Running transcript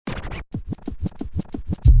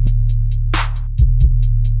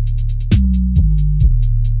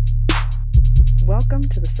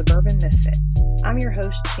Suburban Misfit. I'm your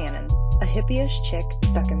host, Shannon, a hippie-ish chick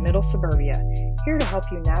stuck in middle suburbia, here to help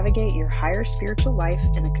you navigate your higher spiritual life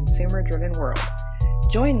in a consumer-driven world.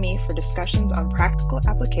 Join me for discussions on practical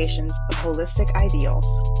applications of holistic ideals.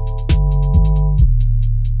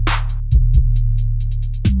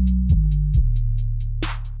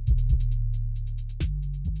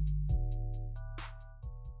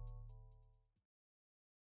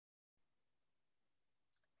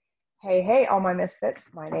 Hey, all my misfits.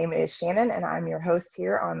 My name is Shannon, and I'm your host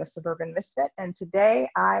here on the Suburban Misfit. And today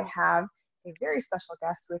I have a very special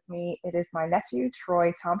guest with me. It is my nephew,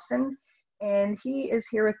 Troy Thompson, and he is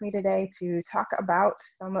here with me today to talk about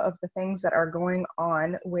some of the things that are going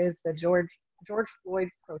on with the George Floyd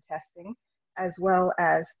protesting, as well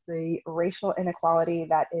as the racial inequality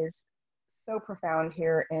that is so profound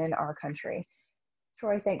here in our country.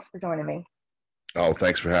 Troy, thanks for joining me. Oh,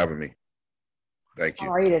 thanks for having me. Thank you.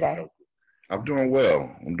 How are you today? I'm doing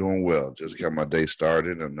well. Just got my day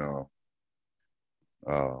started, and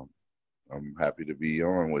I'm happy to be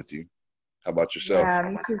on with you. How about yourself? Yeah,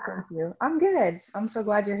 me too. Thank you. I'm good. I'm so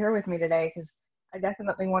glad you're here with me today because I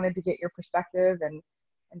definitely wanted to get your perspective and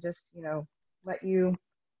just let you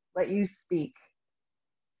speak.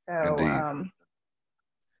 So, Indeed.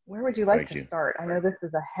 Where would you like Thank to you. start? I know this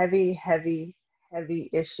is a heavy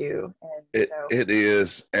issue, and It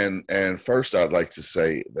is, and first I'd like to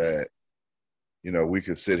say that we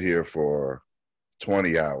could sit here for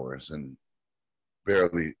 20 hours and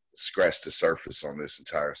barely scratch the surface on this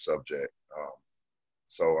entire subject.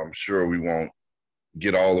 So I'm sure we won't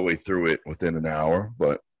get all the way through it within an hour,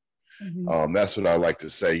 but that's what I like to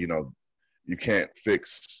say. You can't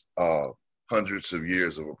fix hundreds of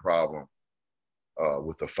years of a problem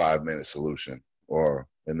with a 5-minute solution, or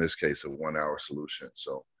in this case, a 1-hour solution.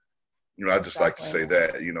 So, I just like to say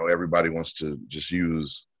that, everybody wants to just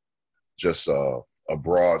use just a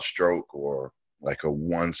broad stroke or like a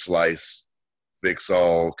one slice fix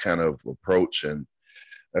all kind of approach. And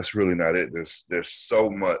that's really not it. There's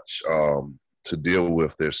so much to deal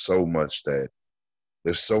with. There's so many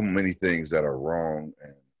things that are wrong.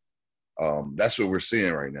 And that's what we're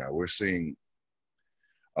seeing right now. We're seeing,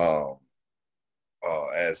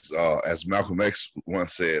 as Malcolm X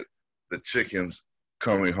once said, the chickens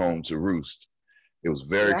coming home to roost. It was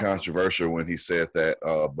very controversial when he said that,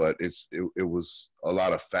 but it was a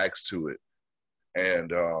lot of facts to it.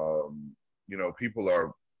 And, people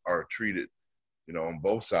are treated, on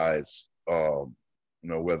both sides,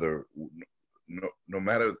 whether, no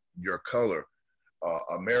matter your color,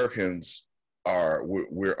 Americans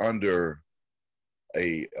we're under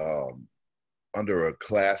a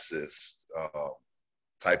classist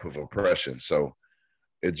type of oppression. So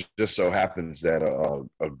it just so happens that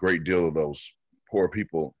a great deal of those poor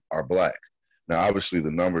people are Black. Now, obviously,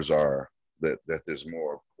 the numbers are that there's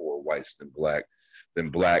more poor whites than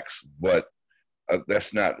Blacks, but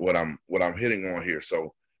that's not what I'm hitting on here.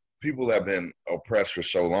 So people have been oppressed for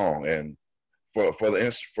so long, and for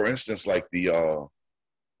instance, like the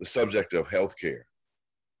subject of healthcare.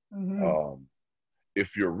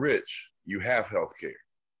 If you're rich, you have healthcare,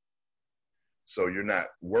 so you're not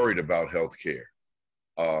worried about healthcare.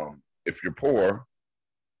 If you're poor,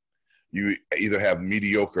 you either have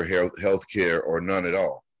mediocre health care or none at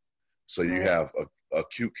all. So you have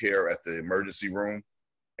acute care at the emergency room,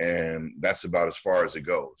 and that's about as far as it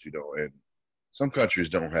goes, and some countries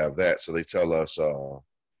don't have that. So they tell us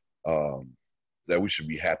that we should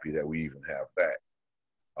be happy that we even have that.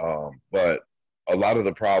 But a lot of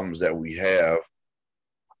the problems that we have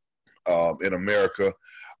in America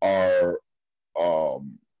are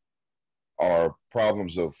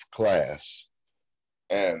problems of class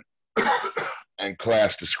and and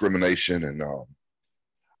class discrimination, and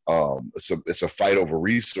it's a fight over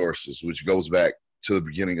resources, which goes back to the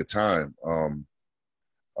beginning of time.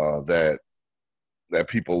 That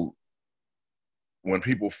people, when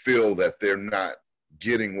people feel that they're not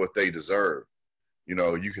getting what they deserve,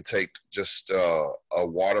 you could take just a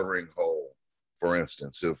watering hole, for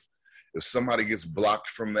instance. If somebody gets blocked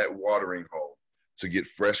from that watering hole to get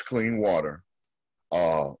fresh, clean water,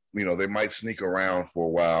 they might sneak around for a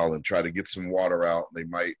while and try to get some water out. They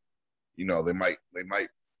might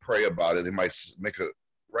pray about it. They might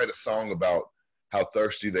write a song about how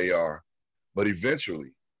thirsty they are, but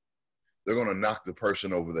eventually they're going to knock the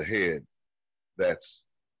person over the head that's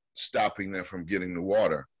stopping them from getting the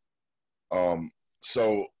water.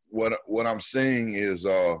 So what I'm saying is,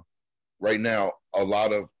 right now, a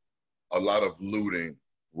lot of looting,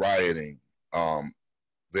 rioting,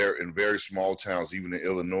 in very small towns, even in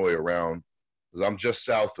Illinois around, because I'm just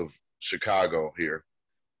south of Chicago here.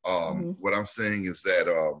 What I'm saying is that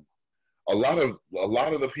a lot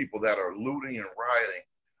of the people that are looting and rioting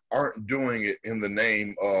aren't doing it in the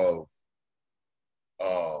name of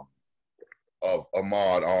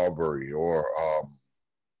Ahmaud Arbery or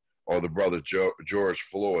the brother George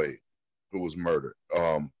Floyd who was murdered.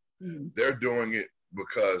 They're doing it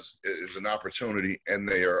because it's an opportunity and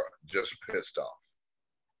they are just pissed off.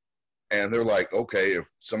 And they're like, okay, if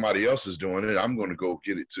somebody else is doing it, I'm going to go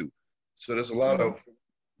get it too. So there's a lot of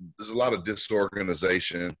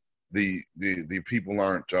disorganization. The people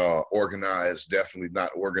aren't organized, definitely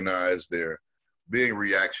not organized. They're being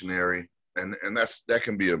reactionary, and that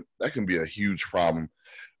can be a huge problem.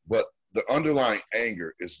 But the underlying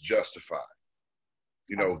anger is justified.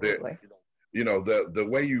 The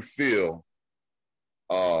way you feel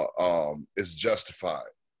is justified.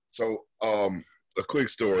 So a quick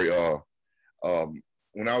story.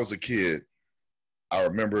 When I was a kid, I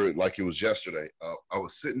remember it like it was yesterday. I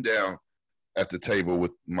was sitting down at the table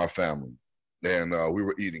with my family, and we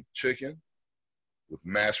were eating chicken with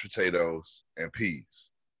mashed potatoes and peas.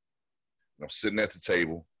 And I'm sitting at the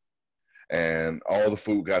table, and all the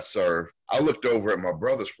food got served. I looked over at my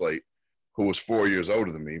brother's plate, who was 4 years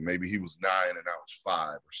older than me. Maybe he was 9 and I was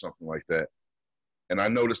 5 or something like that. And I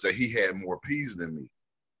noticed that he had more peas than me.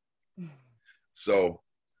 So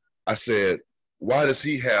I said, why does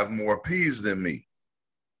he have more peas than me?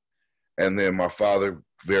 And then my father,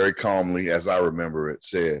 very calmly, as I remember it,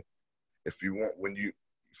 said, if you want, when you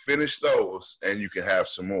finish those and you can have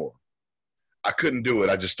some more. I couldn't do it.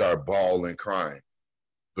 I just started bawling, crying,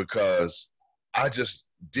 because I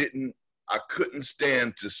couldn't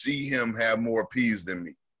stand to see him have more peas than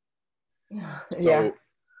me. Yeah. So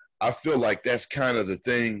I feel like that's kind of the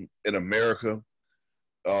thing in America,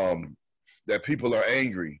 that people are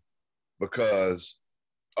angry because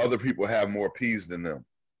other people have more peas than them.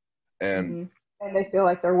 And they feel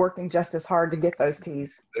like they're working just as hard to get those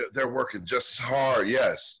peas. They're working just as hard,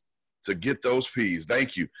 yes, to get those peas.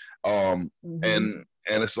 Thank you. And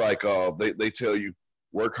it's like they tell you,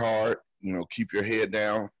 work hard, keep your head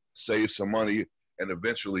down, save some money, and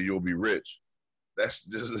eventually you'll be rich. That's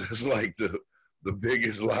just like the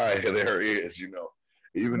biggest lie there is,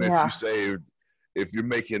 Even if you saved, if you're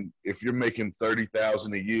making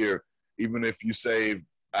 $30,000 a year, even if you save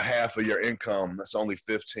a half of your income, that's only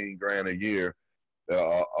 $15,000 a year.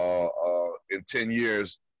 In 10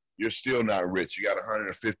 years, you're still not rich. You got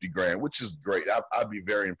 $150,000, which is great. I'd be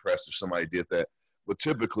very impressed if somebody did that. But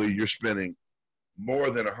typically, you're spending more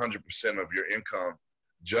than 100% of your income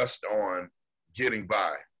just on getting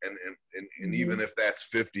by, and even if that's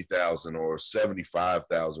 50,000 or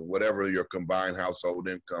 75,000, whatever your combined household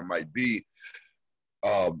income might be,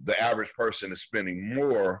 the average person is spending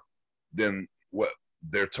more than what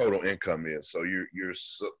their total income is. So you're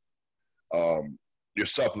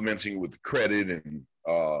supplementing with credit and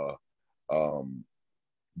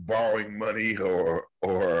borrowing money or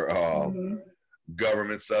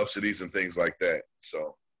government subsidies and things like that.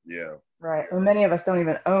 So yeah. Right. Well, many of us don't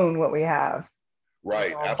even own what we have.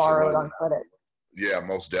 Right. It's all borrowed on credit. Yeah,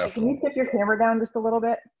 most definitely. Hey, can you tip your camera down just a little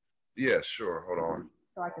bit? Yeah, sure. Hold on.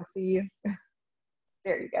 So I can see you.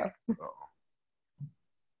 There you go.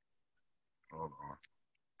 Hold on.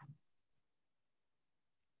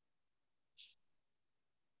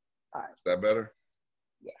 All right. Is that better?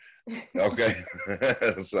 Yeah. Okay.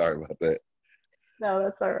 Sorry about that. No,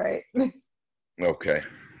 that's all right. Okay.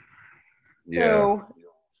 Yeah. So,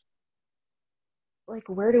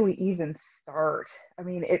 where do we even start? I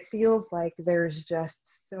mean, it feels like there's just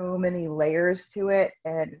so many layers to it,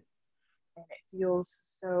 and it feels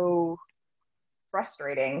so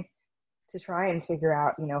frustrating to try and figure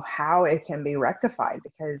out, how it can be rectified,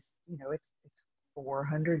 because, it's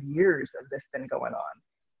 400 years of this been going on,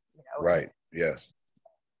 Right. Yes.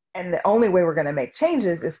 And the only way we're going to make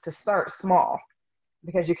changes is to start small,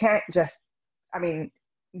 because you can't just,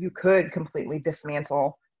 you could completely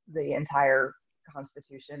dismantle the entire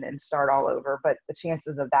Constitution and start all over, but the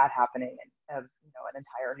chances of that happening and of an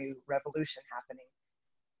entire new revolution happening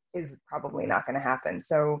is probably not going to happen.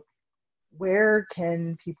 So where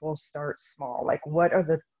can people start small? What are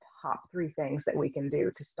the top 3 things that we can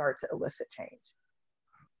do to start to elicit change?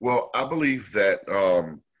 Well, I believe that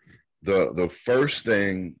the first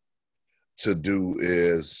thing to do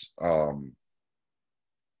is to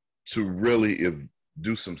really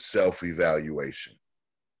do some self-evaluation.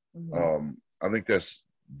 I think that's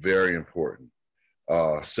very important.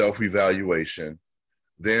 Self-evaluation,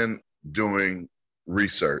 then doing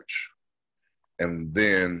research, and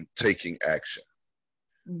then taking action.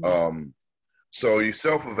 So you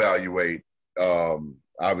self-evaluate,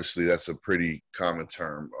 obviously that's a pretty common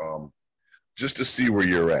term, just to see where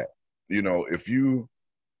you're at. If you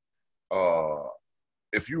uh,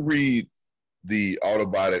 if you read the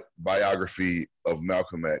autobiography of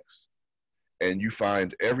Malcolm X and you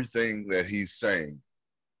find everything that he's saying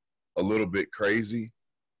a little bit crazy,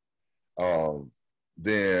 um,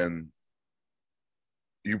 then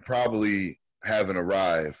you probably haven't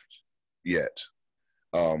arrived yet.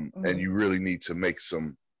 And you really need to make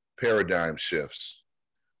some paradigm shifts.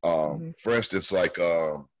 For instance, like,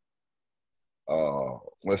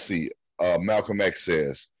 let's see, Malcolm X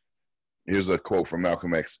says, here's a quote from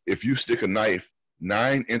Malcolm X: "If you stick a knife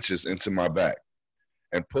 9 inches into my back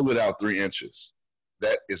and pull it out 3 inches,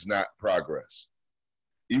 that is not progress.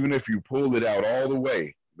 Even if you pull it out all the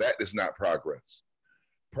way, that is not progress.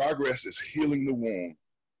 Progress is healing the wound,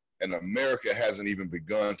 and America hasn't even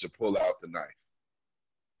begun to pull out the knife."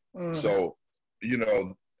 So, you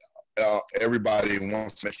know, everybody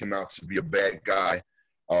wants to make him out to be a bad guy,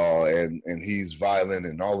 and he's violent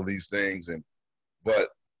and all of these things. But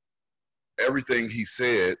everything he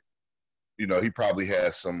said, you know, he probably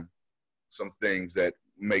has some things that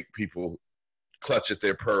make people clutch at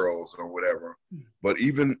their pearls or whatever. But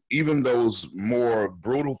even those more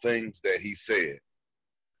brutal things that he said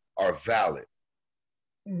are valid.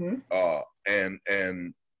 And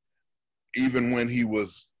even when he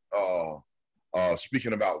was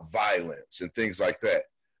speaking about violence and things like that,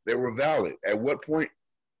 they were valid. At what point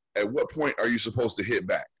are you supposed to hit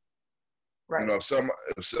back? Right. You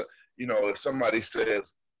know, if somebody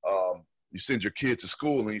says, you send your kid to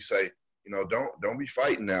school and you say, you know, don't be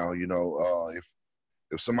fighting now. You know,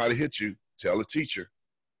 if somebody hits you, tell the teacher.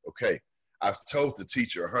 Okay, I've told the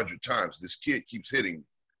teacher 100 times, this kid keeps hitting me.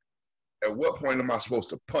 At what point am I supposed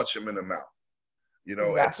to punch him in the mouth? You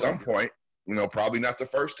know, At some point, you know, probably not the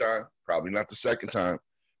first time, probably not the second time,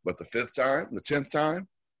 but the 5th time, the 10th time,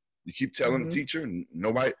 you keep telling the teacher, and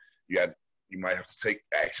nobody, you might have to take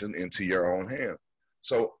action into your own hands.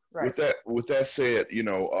 So with that said, you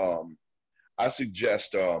know, I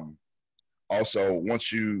suggest also,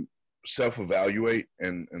 once you self-evaluate,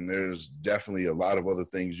 and there's definitely a lot of other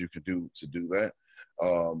things you can do to do that.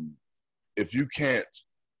 If you can't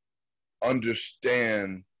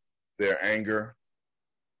understand their anger,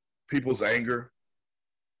 people's anger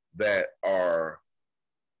that are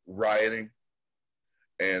rioting,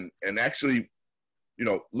 and actually, you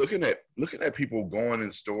know, looking at people going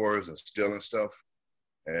in stores and stealing stuff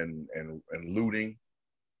and looting,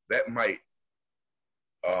 that might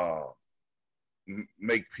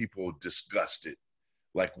make people disgusted.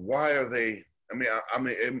 Like, why are they? I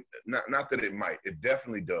mean, not that it might. It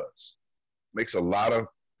definitely does. Makes a lot of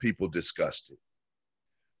people disgusted,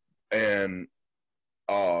 and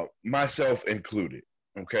myself included.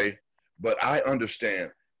 Okay, but I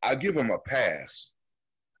understand. I give them a pass.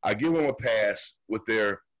 I give them a pass with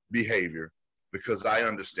their behavior because I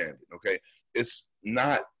understand it. Okay, it's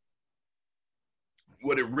not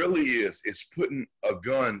what it really is. It's putting a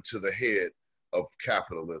gun to the head of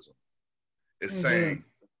capitalism. It's saying,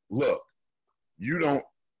 look,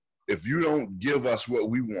 if you don't give us what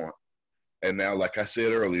we want, and now, like I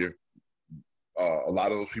said earlier, a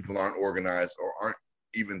lot of those people aren't organized or aren't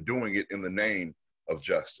even doing it in the name of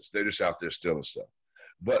justice. They're just out there stealing stuff.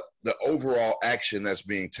 But the overall action that's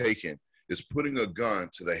being taken is putting a gun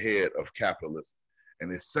to the head of capitalism.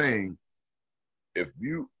 And it's saying, if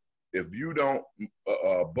you don't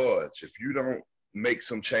budge, if you don't make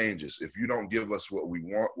some changes, if you don't give us what we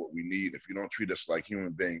want, what we need, if you don't treat us like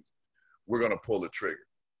human beings, we're going to pull the trigger.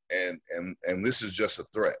 And this is just a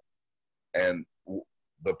threat. And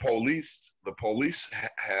the police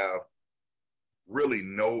have really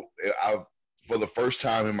I've, for the first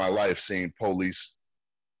time in my life, seen police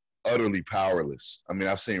utterly powerless. I mean,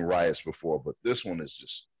 I've seen riots before, but this one is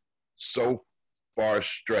just so far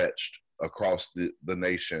stretched across the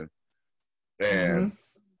nation. And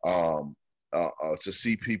to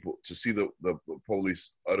see the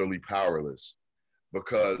police utterly powerless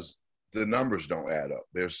because the numbers don't add up.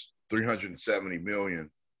 There's 370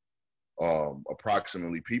 million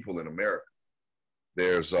approximately people in America.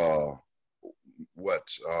 There's 3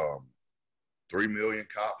 million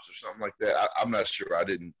cops or something like that. I'm not sure. I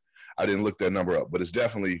didn't look that number up, but it's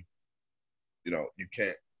definitely, you know, you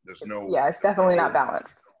can't. There's no. Yeah, it's definitely not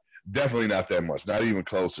balanced. Definitely not that much. Not even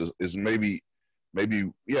close. Is maybe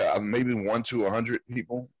 1 to 100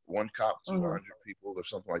 people, 1 cop to 100 people, or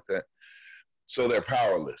something like that. So they're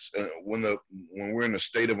powerless. And when we're in a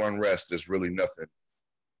state of unrest, there's really nothing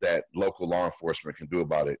that local law enforcement can do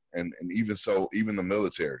about it. And even so, even the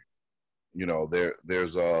military, you know,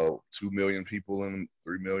 there's 2 million people and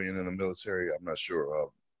 3 million in the military. I'm not sure.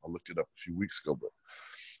 I looked it up a few weeks ago, but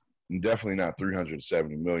definitely not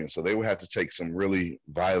 370 million. So they would have to take some really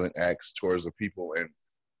violent acts towards the people. And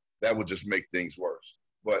that would just make things worse.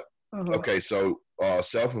 But Mm-hmm. okay, so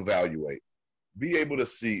self-evaluate. Be able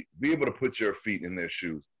to put your feet in their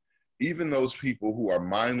shoes. Even those people who are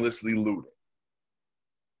mindlessly looting,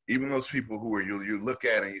 even those people who are you look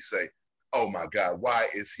at and you say, oh my God, why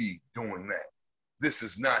is he doing that? This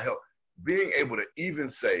is not help. Being able to even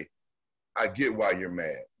say, I get why you're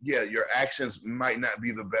mad. Yeah, your actions might not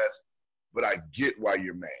be the best, but I get why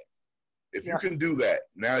you're mad. If you Yep. can do that,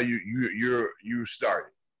 now you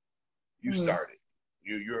started. You Mm-hmm. started.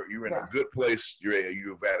 You're in a Yeah. good place.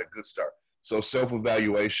 You've had a good start. So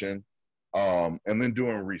self-evaluation, and then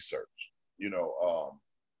doing research. You know,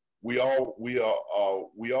 we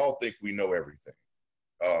all think we know everything,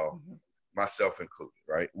 uh, Mm-hmm. myself included,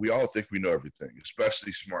 right? We all think we know everything,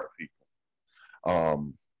 especially smart people.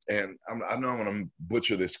 And I know I'm going to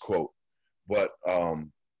butcher this quote, but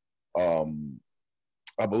um,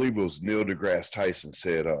 I believe it was Neil deGrasse Tyson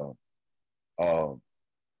said, uh,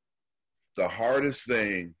 the hardest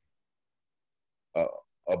thing uh,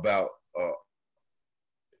 about uh,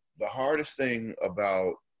 the hardest thing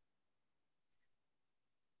about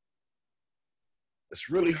it's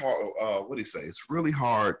really hard. What do you say? It's really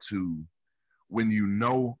hard to when you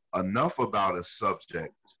know enough about a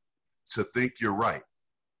subject to think you're right,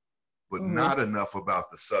 but Mm-hmm. not enough about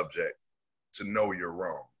the subject to know you're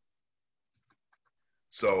wrong.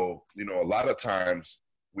 So, a lot of times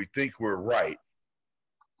we think we're right,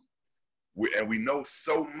 and we know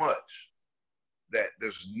so much that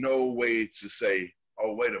there's no way to say,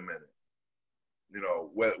 oh, wait a minute.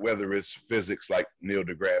 Whether it's physics like Neil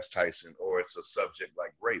deGrasse Tyson or it's a subject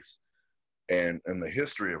like race and the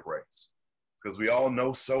history of race. Because we all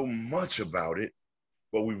know so much about it,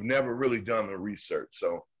 but we've never really done the research.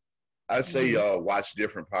 So I'd say Mm-hmm. watch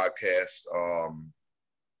different podcasts.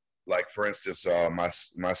 Like for instance,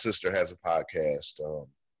 my sister has a podcast.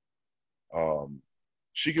 Um,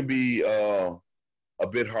 she can be a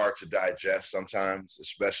bit hard to digest sometimes,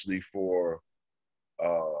 especially for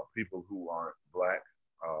people who aren't black,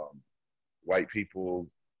 white people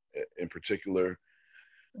in particular.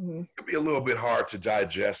 Mm-hmm. It can be a little bit hard to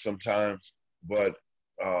digest sometimes, but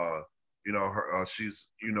her she's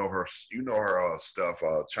her stuff.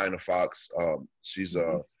 China Fox. She's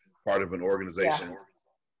Mm-hmm. part of an Yeah. organization.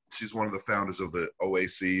 She's one of the founders of the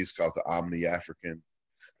OACs called the Omni African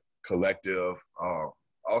Collective.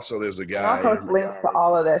 Also, there's a And I'll guy post who, links to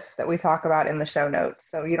all of this that we talk about in the show notes,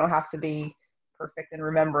 so you don't have to be perfect in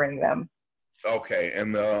remembering them. okay,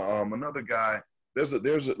 and another guy.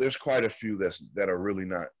 There's quite a few that are really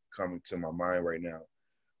not coming to my mind right now.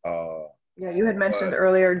 Yeah, you had mentioned But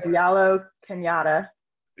earlier Diallo Kenyatta.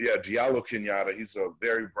 yeah, Diallo Kenyatta. He's a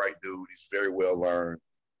very bright dude. He's very well learned,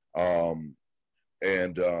 um,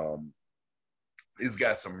 and he's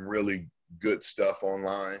got some really good stuff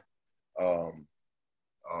online. Um,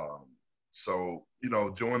 um, so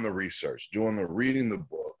doing the research, reading the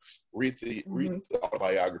books, read Mm-hmm. the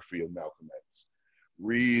autobiography of Malcolm X,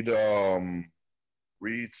 read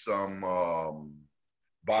read some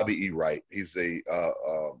Bobby E. Wright. He's a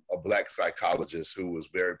black psychologist who was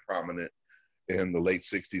very prominent in the late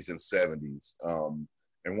 '60s and '70s.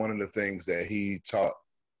 And one of the things that he taught,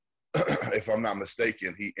 if I'm not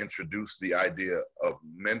mistaken, he introduced the idea of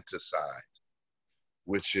menticide,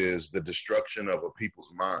 which is the destruction of a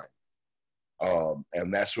people's mind.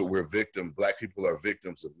 And that's what Black people are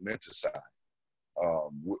victims of menticide,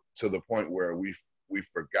 to the point where we've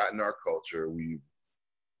forgotten our culture.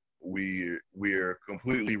 We're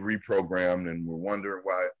completely reprogrammed, and we're wondering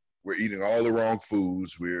why we're eating all the wrong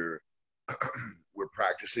foods. We're we're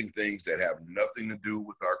practicing things that have nothing to do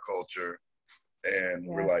with our culture, and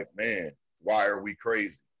we're Yeah. like, man, why are we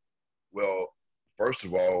crazy? Well, first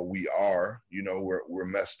of all, we are. We're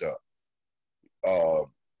messed up. Uh,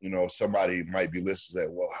 somebody might be listening to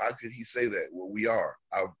that. Well, how could he say that? Well, we are.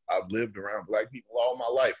 I've lived around Black people all my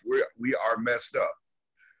life. We are messed up.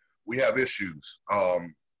 We have issues.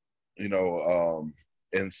 You know,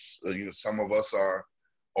 and some of us are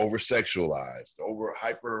over sexualized, over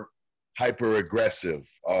hyper aggressive.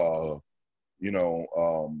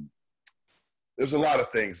 There's a lot of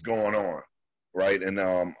things going on, right? And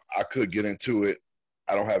I could get into it.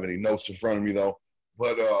 I don't have any notes in front of me though.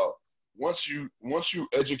 But once you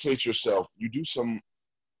educate yourself, you do some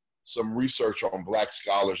research on Black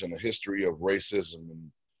scholars and the history of racism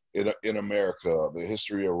in America, the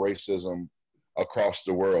history of racism across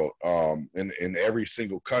the world, in every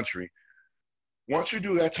single country. Once you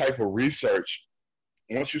do that type of research,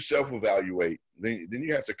 once you self-evaluate, then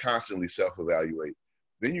you have to constantly self-evaluate.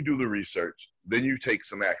 Then you do the research. Then you take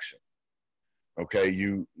some action. Okay,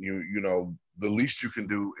 the least you can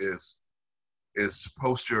do is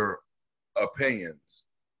post your opinions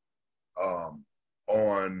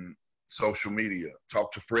on social media.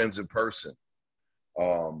 Talk to friends in person.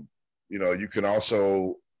 You can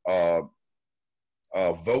also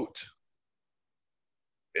vote,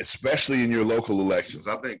 especially in your local elections.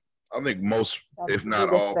 I think most, That's if the not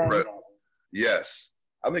biggest all, thing. yes,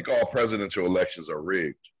 I think all presidential elections are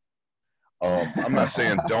rigged. I'm not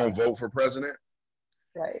saying don't vote for president,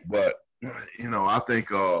 Right. but I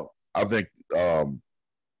think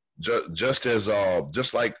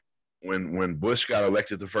just like when Bush got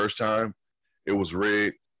elected the first time, it was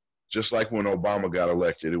rigged. Just like when Obama got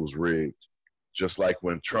elected, it was rigged. Just like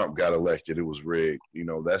when Trump got elected, it was rigged.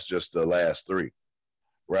 That's just the last three,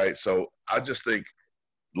 right? So I just think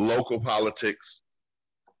local politics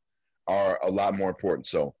are a lot more important.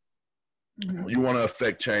 So you want to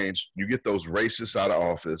affect change, you get those racists out of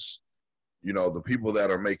office. The people that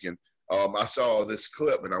are making. I saw this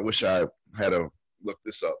clip, and I wish I had looked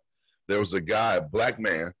this up. There was a guy, a black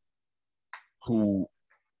man, who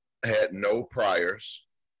had no priors,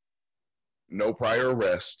 no prior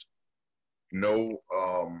arrest, no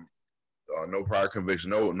prior conviction,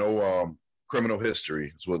 no criminal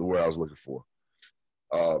history. Is what the word I was looking for.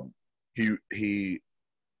 He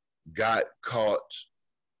got caught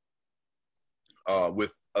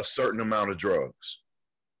with a certain amount of drugs.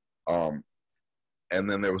 And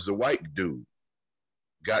then there was a white dude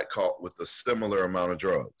got caught with a similar amount of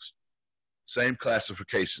drugs. Same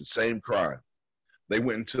classification, same crime. They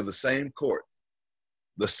went into the same court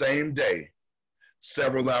the same day,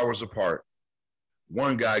 several hours apart.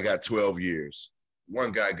 One guy got 12 years.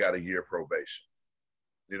 One guy got a year probation.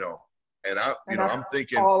 And I'm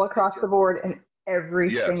thinking all across the board in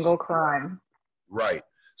every yes, single crime. right.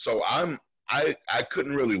 So I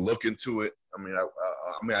couldn't really look into it.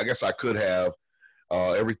 I guess I could have.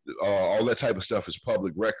 All that type of stuff is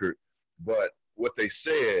public record. But what they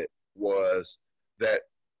said was that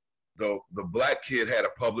the black kid had a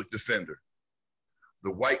public defender.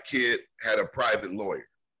 The white kid had a private lawyer,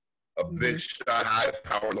 a big shot, high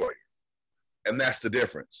power lawyer. And that's the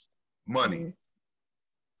difference. Money.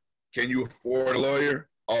 Can you afford a lawyer?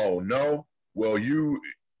 Oh, no. Well, you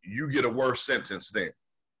get a worse sentence then.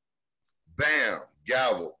 Bam,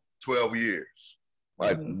 gavel, 12 years.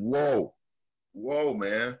 Like, whoa,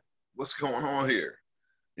 man, what's going on here?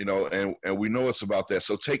 And we know it's about that.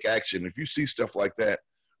 So take action. If you see stuff like that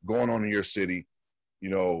going on in your city,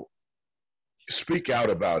 speak out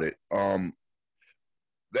about it.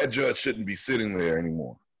 That judge shouldn't be sitting there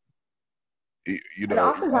anymore. And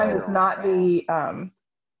oftentimes it's not the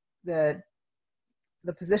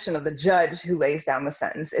position of the judge who lays down the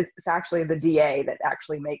sentence. It's actually the DA that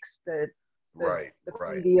actually makes the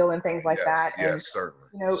plea deal and things like that. And yes,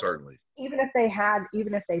 certainly. Even if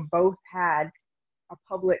they both had a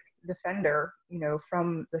public defender,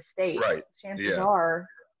 from the state, chances are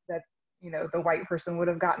that the white person would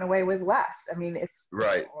have gotten away with less. I mean, it's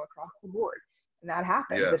all across the board, and that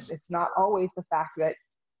happens. Yes. It's not always the fact that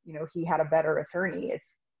he had a better attorney.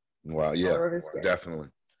 It's definitely.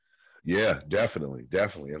 Yeah, definitely,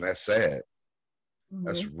 and that's sad.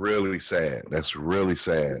 That's really sad.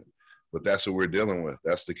 But that's what we're dealing with.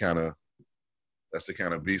 That's the kind of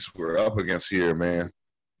beast we're up against here, man.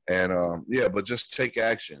 And but just take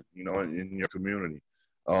action, in your community.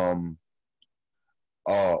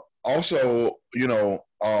 Also,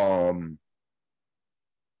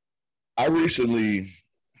 I recently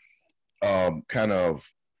kind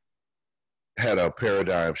of had a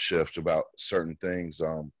paradigm shift about certain things.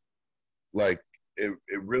 Like it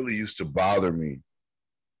really used to bother me,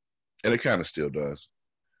 and it kind of still does,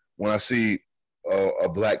 when I see a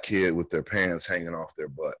black kid with their pants hanging off their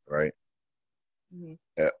butt, right?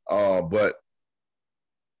 But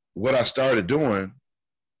what I started doing,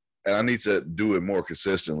 and I need to do it more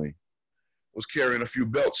consistently, was carrying a few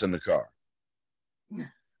belts in the car.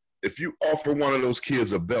 If you offer one of those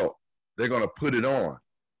kids a belt, they're going to put it on.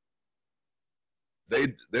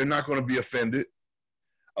 They're not going to be offended.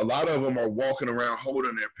 A lot of them are walking around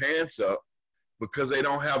holding their pants up because they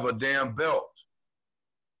don't have a damn belt.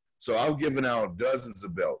 So I've given out dozens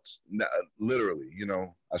of belts, literally.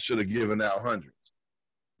 I should have given out hundreds,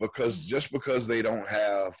 because they don't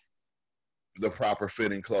have the proper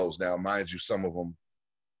fitting clothes. Now, mind you, some of them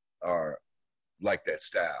are like that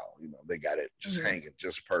style. They got it just hanging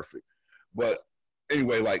just perfect. But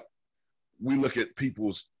anyway, like we look at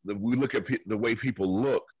the way people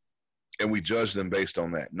look, and we judge them based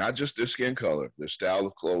on that, not just their skin color, their style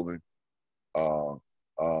of clothing, the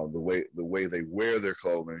way they wear their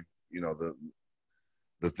clothing,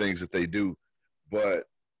 the things that they do. But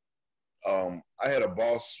I had a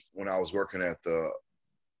boss when I was working at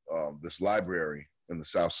this library in the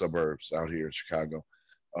south suburbs out here in Chicago,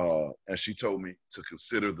 and she told me to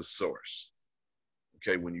consider the source.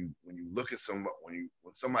 Okay, when you look at when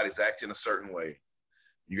somebody's acting a certain way,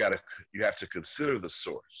 you have to consider the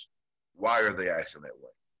source. Why are they acting that way?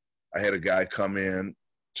 I had a guy come in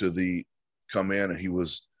and he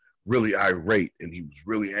was really irate and he was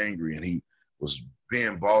really angry and he was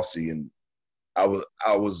being bossy, and I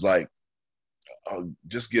was like, oh,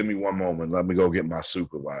 just give me one moment. Let me go get my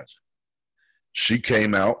supervisor. She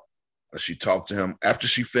came out and she talked to him. After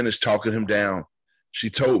she finished talking him down, she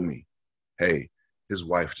told me, hey, his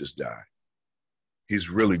wife just died. He's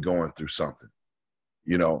really going through something,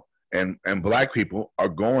 you know, and Black people are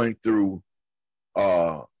going through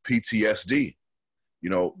PTSD. You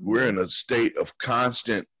know, we're in a state of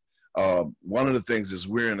constant, one of the things is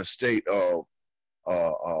we're in a state of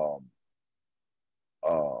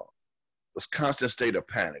this constant state of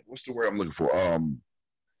panic. What's the word I'm looking for?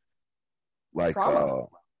 Like Trauma.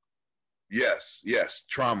 Yes,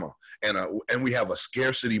 trauma, and we have a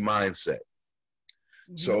scarcity mindset.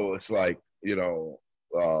 So it's like, you know,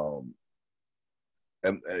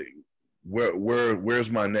 and where's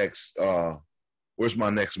my next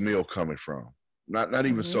meal coming from? Not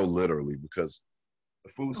even so literally, because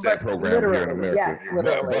the food stamp program here in America, yes,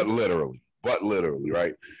 but literally,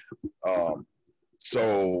 right?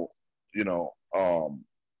 So, you know,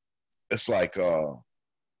 it's like,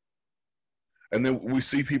 and then we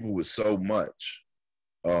see people with so much,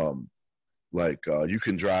 you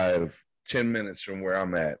can drive 10 minutes from where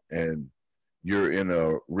I'm at and you're in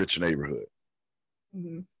a rich neighborhood.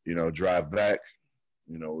 You know, drive back,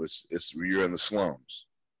 you know, it's you're in the slums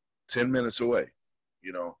 10 minutes away,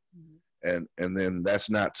 you know. And then that's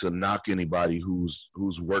not to knock anybody who's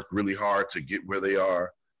worked really hard to get where they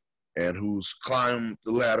are and who's climbed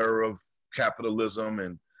the ladder of capitalism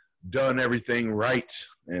and done everything right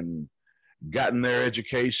and gotten their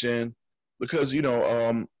education, because, you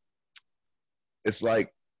know, it's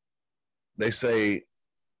like they say,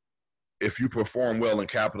 if you perform well in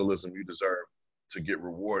capitalism, you deserve to get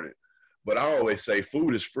rewarded. But I always say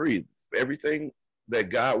food is free. Everything that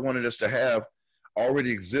God wanted us to have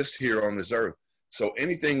already exists here on this earth. So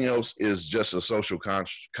anything else is just a social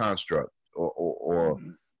construct or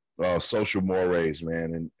social mores,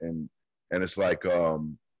 man. And it's like,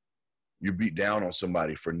 you beat down on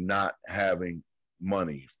somebody for not having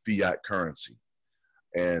money, fiat currency.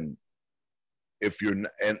 And if you're,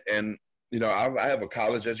 and you know, I have a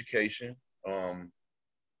college education. You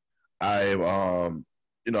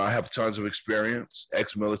know, I have tons of experience,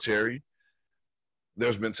 ex-military.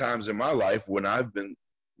 There's been times in my life when I've been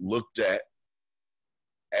looked at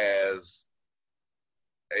as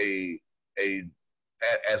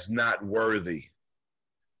as not worthy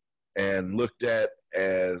and looked at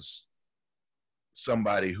as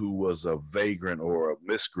somebody who was a vagrant or a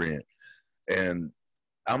miscreant. And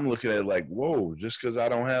I'm looking at it like, whoa, just because I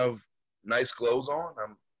don't have nice clothes on,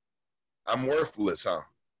 I'm worthless, huh?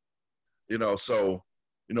 You know, so,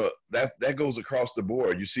 you know, that goes across the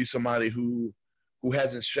board. You see somebody who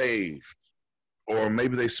hasn't shaved, or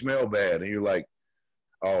maybe they smell bad, and you're like,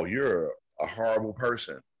 oh, you're a horrible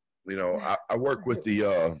person. You know, I work with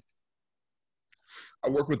the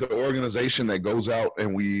organization that goes out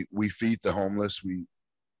and we feed the homeless.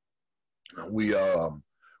 We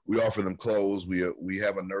offer them clothes. We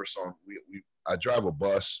have a nurse on. I drive a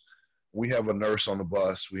bus. We have a nurse on the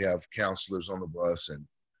bus. We have counselors on the bus, and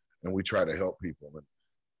we try to help people. And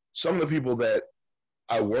some of the people that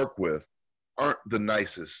I work with aren't the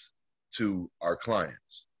nicest to our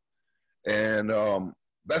clients, and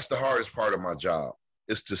that's the hardest part of my job,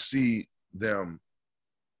 is to see them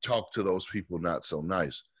talk to those people not so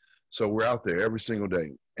nice. So we're out there every single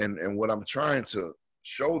day, and what I'm trying to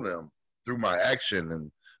show them through my action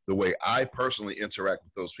and the way I personally interact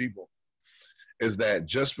with those people is that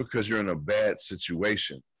just because you're in a bad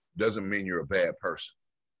situation doesn't mean you're a bad person.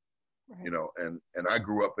 Right. You know, and I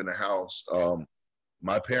grew up in a house,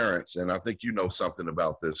 my parents, and I think you know something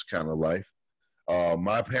about this kind of life,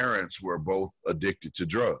 my parents were both addicted to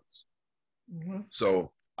drugs.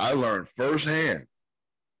 So I learned firsthand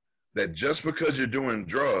that just because you're doing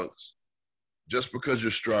drugs, just because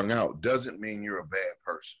you're strung out, doesn't mean you're a bad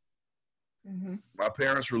person. My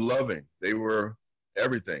parents were loving. They were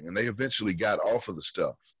everything. And they eventually got off of the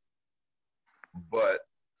stuff. But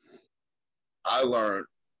I learned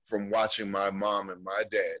from watching my mom and my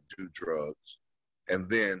dad do drugs and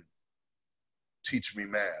then teach me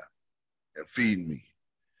math and feed me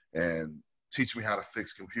and teach me how to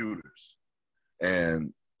fix computers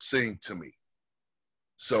and sing to me.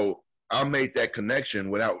 So I made that connection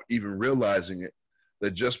without even realizing it,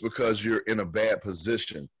 that just because you're in a bad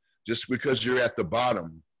position, just because you're at the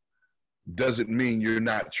bottom, doesn't mean you're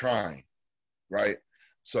not trying, right?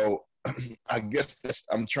 So I guess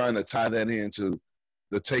I'm trying to tie that into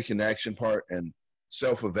the taking action part and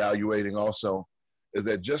self-evaluating also, is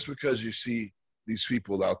that just because you see these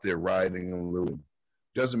people out there rioting and looting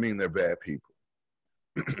doesn't mean they're bad people.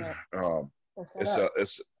 Right. um,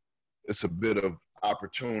 it's a bit of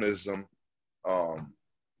opportunism.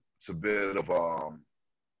 It's a bit of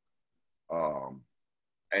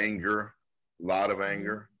anger, a lot of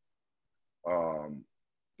anger,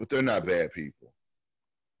 but they're not bad people.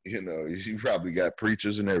 You know, you probably got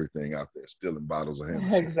preachers and everything out there stealing bottles of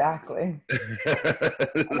Hennessy. Exactly.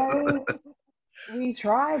 And I mean,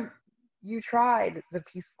 you tried the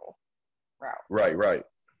peaceful route. Right.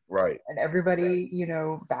 And everybody,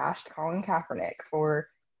 bashed Colin Kaepernick for,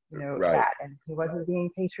 Right. that. And he wasn't being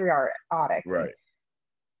patriotic. Right.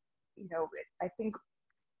 And, I think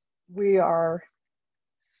we are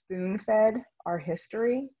spoon-fed our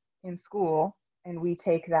history in school, and we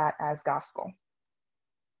take that as gospel.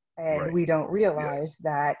 And we don't realize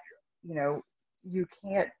that, you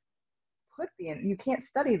can't you can't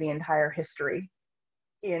study the entire history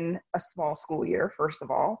in a small school year, first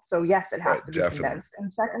of all. So yes, it has to be condensed.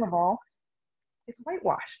 And second of all, it's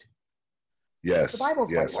whitewashed. Yes. The Bible's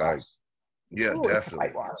whitewashed. Definitely.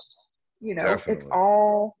 Whitewashed. It's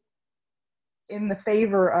all in the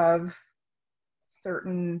favor of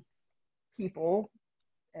certain people,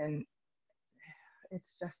 and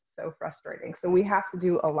it's just so frustrating. So we have to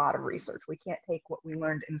do a lot of research. We can't take what we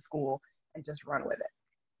learned in school and just run with it.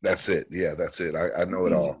 That's it. Yeah, that's it. I know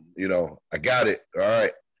it all. I got it. All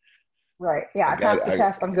right. Right. Yeah, I passed the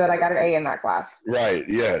test. I'm good. I got an A in that class. Right.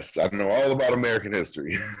 Yes. I know all about American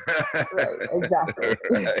history. Right. Exactly.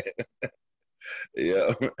 Right.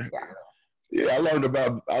 Yeah. I learned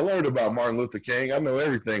about Martin Luther King. I know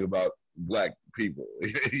everything about Black people.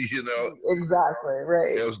 Exactly.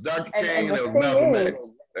 Right. It was Dr. King and it was Malcolm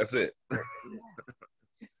X. That's it.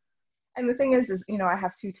 And the thing is, I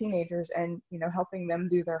have two teenagers, and, helping them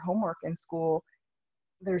do their homework in school,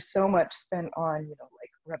 there's so much spent on,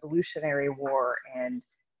 like Revolutionary War and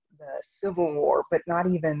the Civil War, but not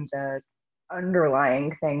even the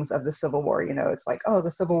underlying things of the Civil War. It's like, oh,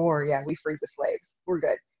 the Civil War, yeah, we freed the slaves. We're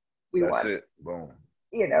good. We won. That's it. Boom.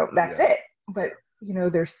 That's it. But,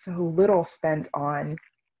 there's so little spent on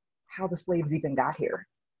how the slaves even got here.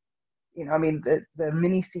 The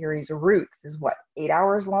miniseries Roots is what, 8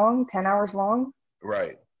 hours long, 10 hours long?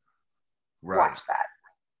 Right. Watch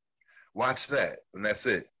that. And that's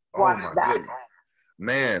it. Watch oh my that. goodness.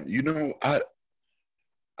 Man,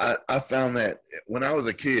 I found that when I was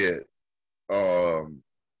a kid, I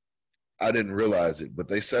didn't realize it, but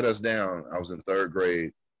they set us down. I was in third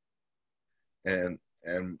grade and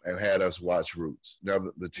had us watch Roots. Now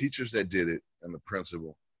the teachers that did it and the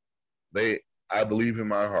principal, I believe in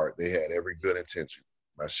my heart, they had every good intention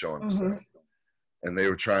by showing us that. And they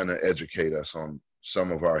were trying to educate us on some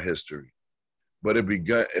of our history. But it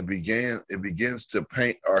begins to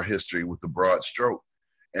paint our history with a broad stroke.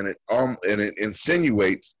 And it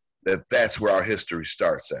insinuates that that's where our history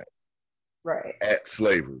starts at. Right. At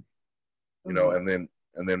slavery. And then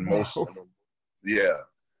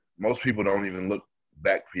most people don't even look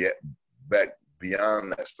back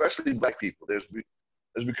beyond that, especially Black people. There's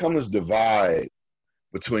become this divide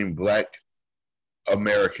between Black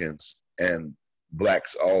Americans and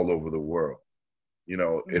Blacks all over the world.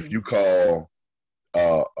 If you call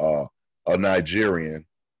a Nigerian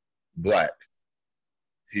Black,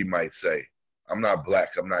 he might say, I'm not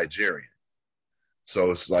Black, I'm Nigerian.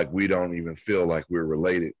 So it's like we don't even feel like we're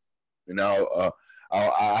related. And now I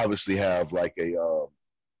obviously have like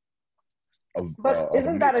but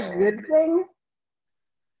isn't that a good thing?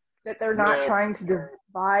 That they're not trying to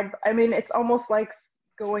divide? I mean, it's almost like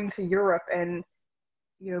going to Europe and,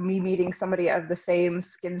 me meeting somebody of the same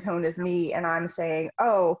skin tone as me, and I'm saying,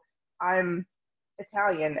 oh, I'm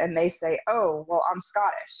Italian, and they say, oh, well, I'm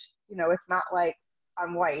Scottish. It's not like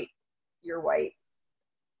I'm white, you're white.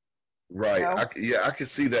 Right. I could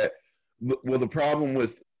see that. Well,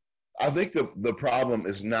 I think the problem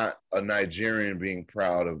is not a Nigerian being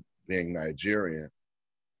proud of being Nigerian.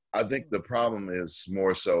 I think the problem is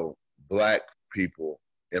more so Black people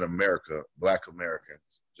in America, Black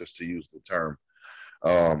Americans, just to use the term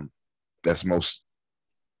that's most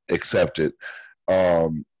accepted,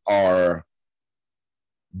 don't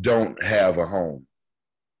have a home.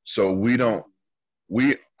 So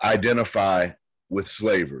we identify with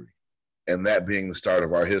slavery and that being the start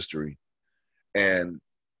of our history. And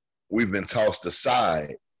we've been tossed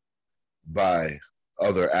aside by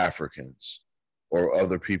other Africans or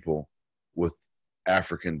other people with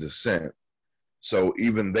African descent. So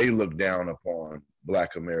even they look down upon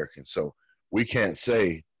Black Americans. So we can't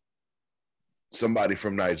say somebody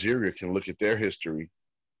from Nigeria can look at their history,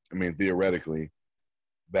 I mean, theoretically,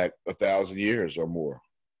 back 1,000 years or more,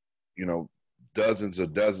 you know, dozens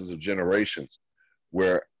of generations,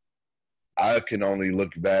 where I can only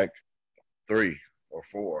look back 3 or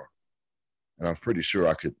 4. And I'm pretty sure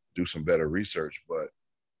I could do some better research, but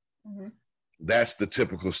that's the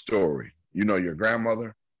typical story. You know, your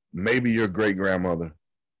grandmother, maybe your great grandmother,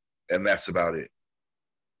 and that's about it.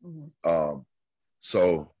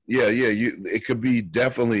 So it could be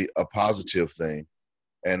definitely a positive thing,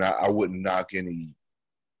 and I wouldn't knock any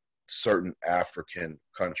certain African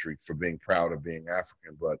country for being proud of being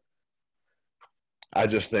African, but I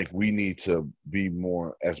just think we need to be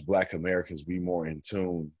more, as Black Americans, be more in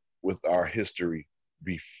tune with our history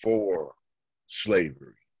before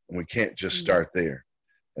slavery. And we can't just start there.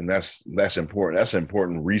 And that's important. That's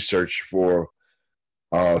important research for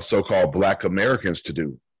so-called Black Americans to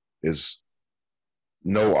do, is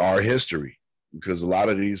know our history. Because a lot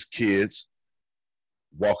of these kids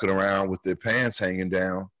walking around with their pants hanging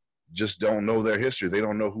down just don't know their history. They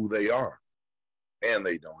don't know who they are. And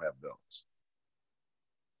they don't have belts.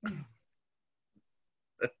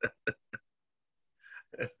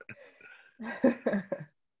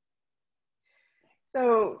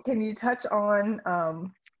 So can you touch on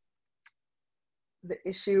the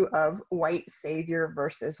issue of white savior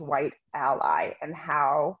versus white ally, and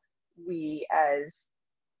how we as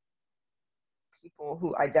people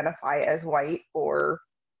who identify as white, or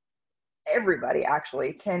everybody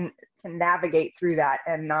actually, can navigate through that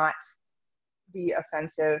and not be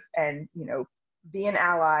offensive, and, you know, be an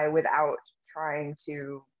ally without trying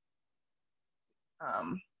to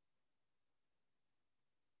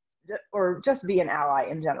or just be an ally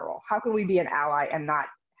in general? How can we be an ally and not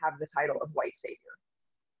have the title of white savior?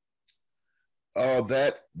 Oh,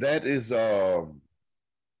 that is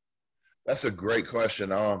that's a great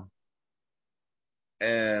question.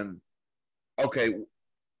 And okay,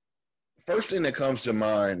 first thing that comes to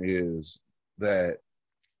mind is that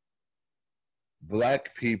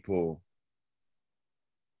Black people,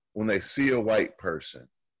 when they see a white person,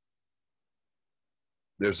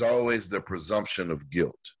 there's always the presumption of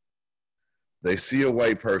guilt. They see a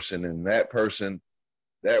white person, and that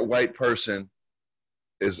white person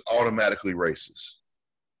is automatically racist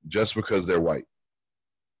just because they're white.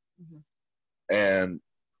 And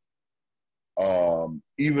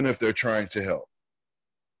even if they're trying to help,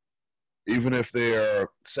 even if they're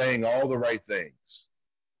saying all the right things,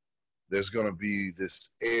 there's going to be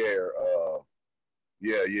this air of,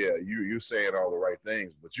 you're saying all the right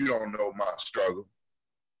things, but you don't know my struggle.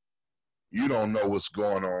 You don't know what's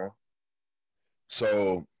going on.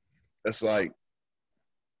 So it's like,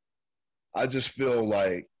 I just feel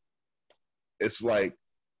like it's like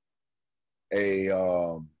a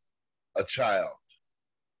child,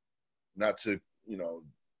 not to, you know,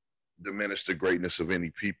 diminish the greatness of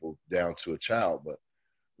any people down to a child, but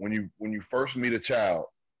when you first meet a child,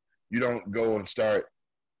 you don't go and start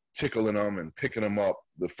tickling them and picking them up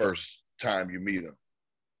the first time you meet them,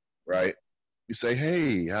 right? You say,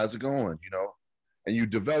 hey, how's it going? You know, and you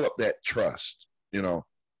develop that trust, you know.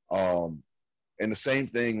 And the same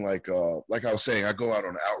thing, like I was saying, I go out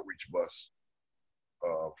on an outreach bus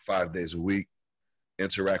 5 days a week,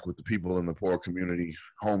 interact with the people in the poor community,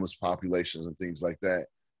 homeless populations and things like that.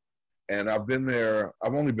 And I've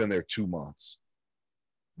only been there 2 months,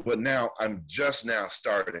 but now I'm just now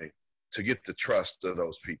starting to get the trust of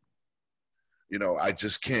those people. You know, I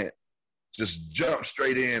just can't just jump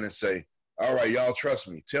straight in and say, all right, y'all trust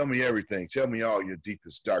me. Tell me everything. Tell me all your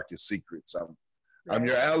deepest, darkest secrets. I'm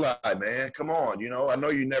your ally, man. Come on. You know, I know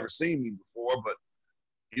you never seen me before, but,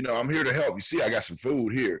 you know, I'm here to help. You see, I got some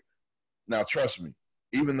food here. Now, trust me,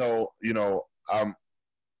 even though, you know, I'm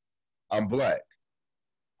Black,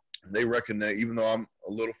 they recognize, even though I'm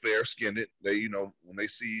a little fair-skinned, they, you know, when they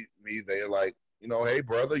see me, they're like, you know, hey,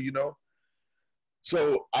 brother, you know.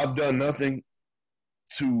 So I've done nothing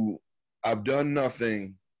to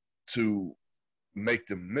make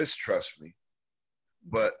them mistrust me.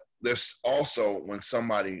 But there's also, when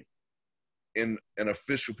somebody in an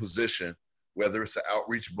official position, whether it's an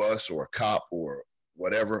outreach bus or a cop or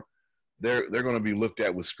whatever, they're going to be looked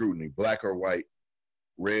at with scrutiny, Black or white,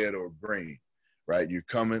 red or green, right? You're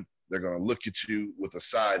coming, they're going to look at you with a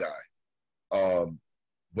side eye,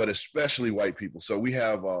 but especially white people. So we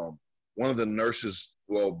have one of the nurses,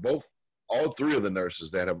 well, all 3 of the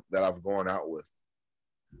nurses that I've gone out with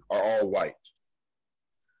are all white.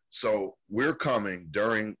 So we're coming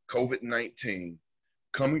during COVID-19,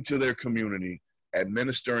 coming to their community,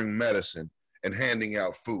 administering medicine and handing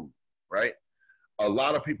out food, right? a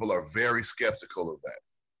lot of people are very skeptical of that.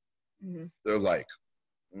 Mm-hmm. They're like,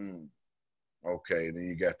 okay, and then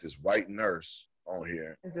you got this white nurse on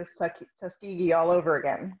here. Is this Tuskegee all over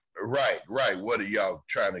again? Right. What are y'all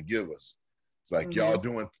trying to give us? It's like,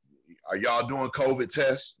 Mm-hmm. are y'all doing COVID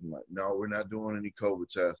tests? I'm like, no, we're not doing any COVID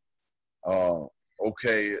tests.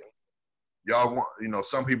 Okay, y'all want,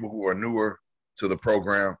 some people who are newer to the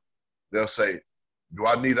program, they'll say, do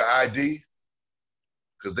I need an ID?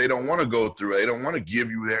 Because they don't want to go through it. They don't want to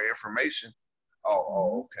give you their information.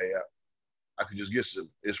 Okay. I could just get some.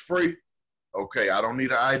 It's free. Okay, I don't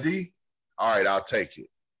need an ID. All right, I'll take it.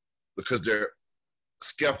 Because they're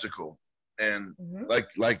skeptical. And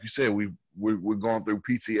like you said, we're going through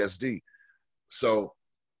PTSD. So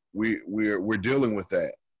we're dealing with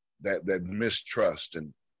that mistrust,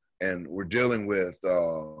 and we're dealing with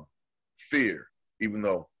fear, even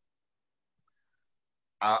though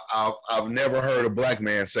I've never heard a black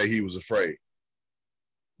man say he was afraid.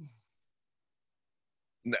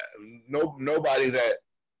 Nobody that,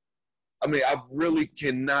 I really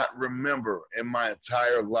cannot remember in my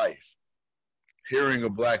entire life hearing a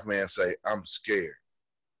black man say, I'm scared.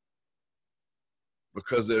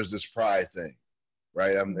 Because there's this pride thing,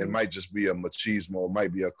 right? It might just be a machismo, it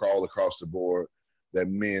might be a crawl across the board that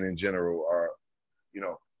men in general are,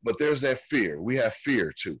 but there's that fear. We have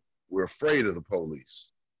fear too. We're afraid of the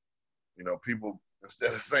police. People,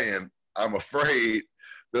 instead of saying, I'm afraid,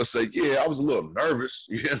 they'll say, yeah, I was a little nervous,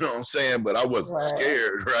 you know what I'm saying? But I wasn't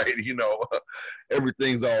scared, right?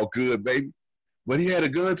 Everything's all good, baby. But he had a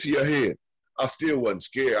gun to your head. I still wasn't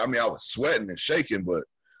scared. I was sweating and shaking, but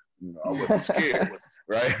I wasn't scared,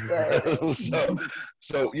 right?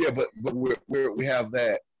 so yeah, but we have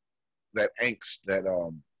that angst, that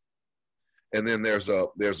and then there's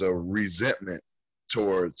a resentment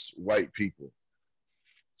towards white people.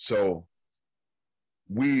 So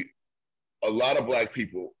a lot of black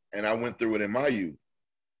people, and I went through it in my youth,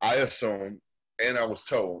 I assumed, and I was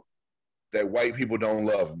told, that white people don't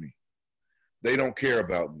love me. They don't care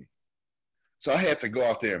about me. So I had to go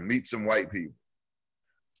out there and meet some white people.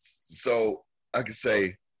 So I could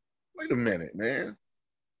say, wait a minute, man,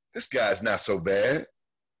 this guy's not so bad,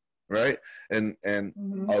 right? And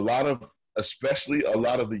especially a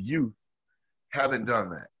lot of the youth haven't done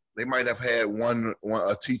that. They might have had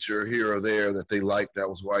a teacher here or there that they liked that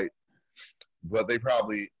was white, but they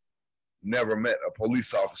probably never met a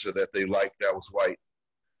police officer that they liked that was white.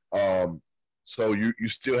 So you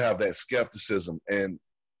still have that skepticism, and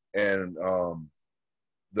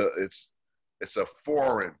it's a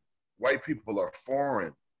foreign. White people are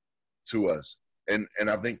foreign to us, and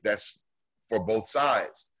I think that's for both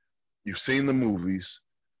sides. You've seen the movies,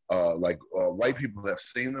 white people have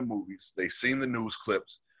seen the movies, they've seen the news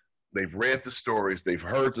clips, they've read the stories, they've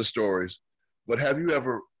heard the stories, but have you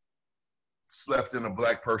ever slept in a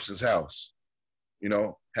black person's house?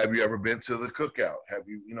 Have you ever been to the cookout? Have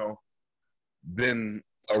you, been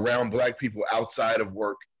around black people outside of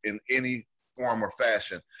work in any form or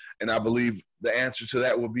fashion? And I believe the answer to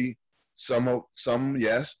that would be some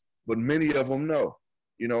yes, but many of them no.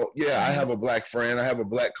 I have a black friend, I have a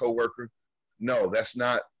black coworker. No, that's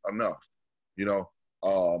not enough.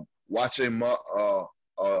 Watching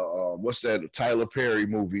what's that, Tyler Perry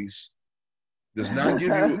movies does not give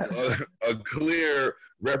you a clear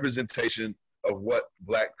representation of what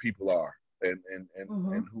black people are and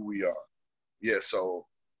who we are. Yeah, so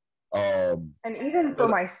and even for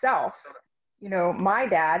myself, my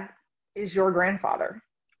dad is your grandfather.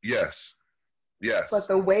 Yes. But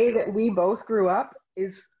the way that we both grew up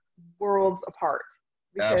is worlds apart.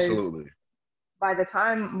 Absolutely. By the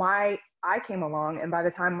time I came along, and by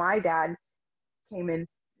the time my dad came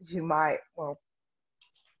into my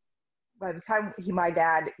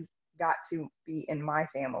dad got to be in my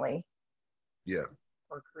family. Yeah.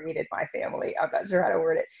 Or created my family. I'm not sure how to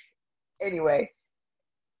word it. Anyway,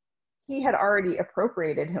 he had already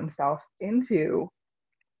appropriated himself into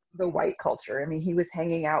the white culture. He was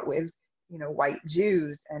hanging out with, white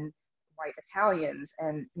Jews and white Italians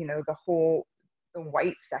and, the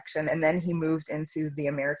white section. And then he moved into the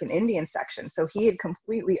American Indian section. So he had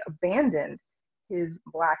completely abandoned his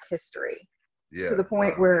Black history to the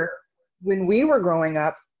point where when we were growing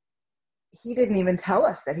up, he didn't even tell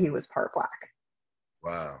us that he was part Black.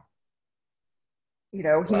 Wow. He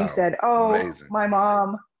said, oh, amazing. My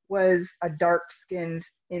mom was a dark-skinned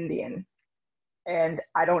Indian, and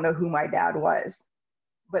I don't know who my dad was.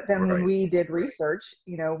 But then when we did research,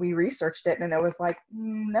 we researched it, and it was like,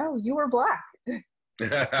 no, you were Black.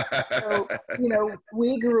 So,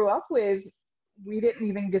 we didn't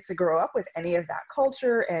even get to grow up with any of that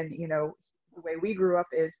culture. And, the way we grew up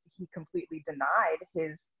is he completely denied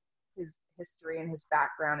his his history and his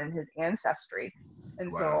background and his ancestry Wow.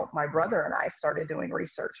 until my brother and I started doing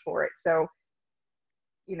research for it. So,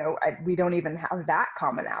 we don't even have that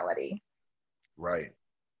commonality. Right.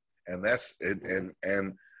 And that's it.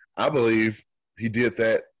 And I believe he did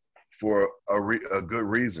that for a good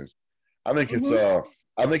reason. I think it's Mm-hmm.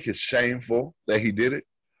 I think it's shameful that he did it,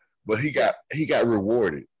 but Yeah. he got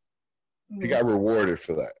rewarded. He Mm-hmm. got rewarded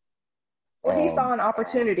for that. Well, he saw Um, an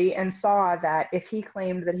opportunity and saw that if he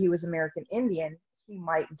claimed that he was American Indian, he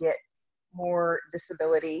might get more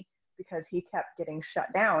disability because he kept getting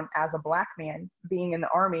shut down as a black man, being in the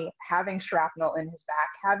army, having shrapnel in his back,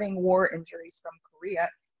 having war injuries from Korea.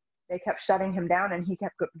 They kept shutting him down and he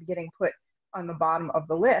kept getting put on the bottom of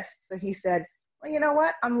the list. So he said, well, you know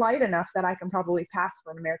what? I'm light enough that I can probably pass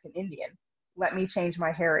for an American Indian. Let me change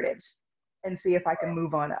my heritage and see if I can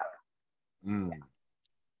move on up. mm,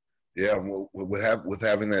 yeah, with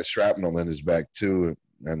having that shrapnel in his back too,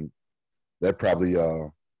 and that probably I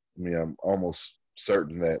mean, I'm almost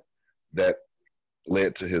certain that that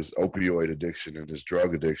led to his opioid addiction and his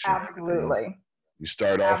drug addiction. You know, Absolutely. you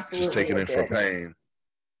start off just Absolutely, taking it it for did. pain,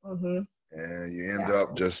 Mm-hmm. and you end Yeah,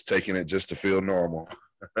 up just taking it just to feel normal.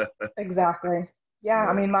 exactly. Yeah,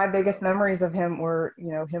 I Yeah, mean, my biggest memories of him were,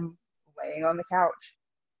 him laying on the couch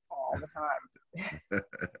all the time.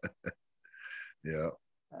 yeah,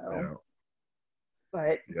 So, yeah,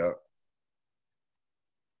 but yeah.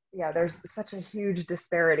 yeah, there's such a huge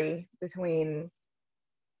disparity between,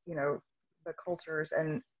 you know, the cultures,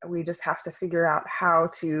 and we just have to figure out how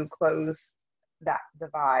to close that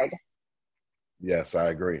divide. Yes, I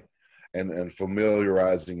agree. And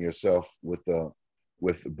familiarizing yourself with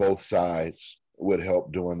both sides would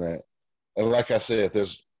help doing that. And like I said,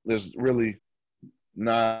 there's really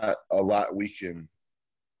not a lot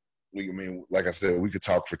I mean, like I said, we could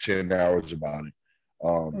talk for 10 hours about it.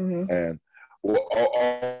 Mm-hmm. And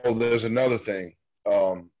well, there's another thing.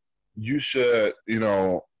 Um, you should,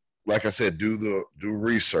 like I said, do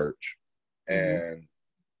research Mm-hmm.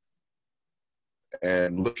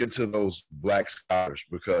 and look into those black scholars,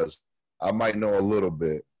 because I might know a little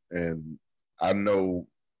bit, and I know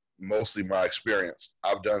mostly my experience.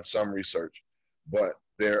 I've done some research, but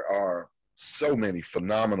there are so many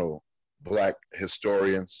phenomenal black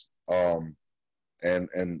historians,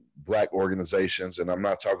 and black organizations, and I'm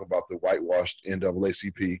not talking about the whitewashed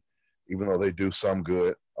NAACP, even though they do some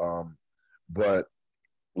good, but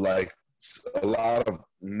like a lot of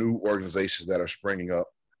new organizations that are springing up.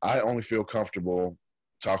 I only feel comfortable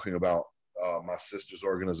talking about my sister's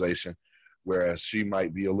organization, whereas she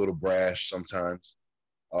might be a little brash sometimes,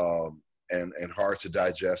 and hard to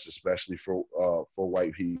digest, especially for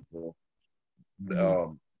white people. Mm-hmm.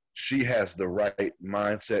 Um, she has the right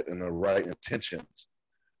mindset and the right intentions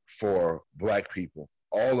for black people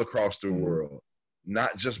all across the Mm-hmm. world,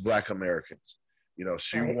 not just black Americans.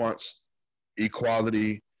 She Right. wants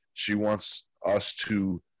equality. She wants us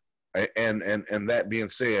to, and that being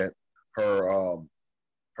said, her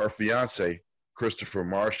her fiance Christopher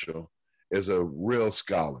Marshall is a real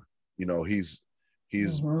scholar. He's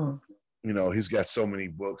Mm-hmm. he's got so many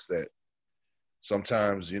books that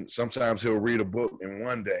sometimes he'll read a book in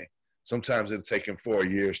one day. Sometimes it'll take him 4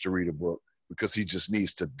 years to read a book because he just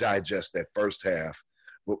needs to digest that first half.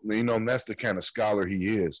 But and that's the kind of scholar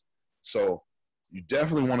he is. So you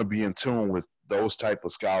definitely want to be in tune with those type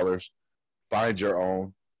of scholars. Find your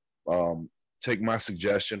own. Um, take my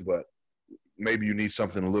suggestion, but maybe you need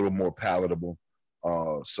something a little more palatable.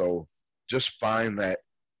 So just find that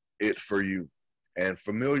it for you and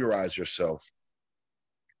familiarize yourself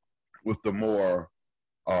with the more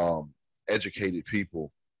educated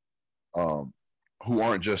people, um, who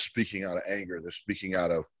aren't just speaking out of anger, they're speaking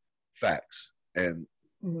out of facts. And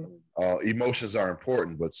Mm-hmm. emotions are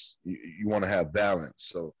important, but you want to have balance.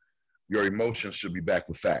 So your emotions should be backed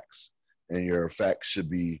with facts, and your facts should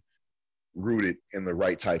be rooted in the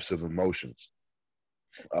right types of emotions.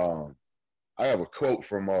 Um, I have a quote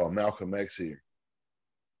from Malcolm X here.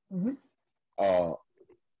 Mm-hmm. Uh,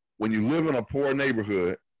 when you live in a poor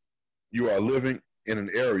neighborhood, you are living in an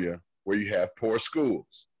area where you have poor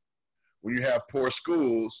schools. When you have poor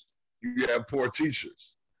schools, you have poor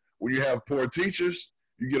teachers. When you have poor teachers,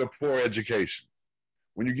 you get a poor education.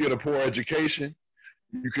 When you get a poor education,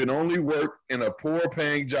 you can only work in a poor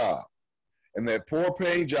paying job. And that poor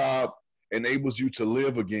paying job enables you to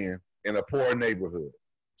live again in a poor neighborhood.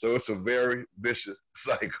 So it's a very vicious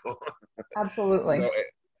cycle. you Absolutely. know,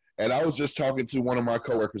 and I was just talking to one of my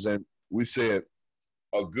coworkers, and we said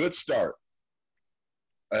a good start,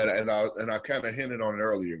 and I kind of hinted on it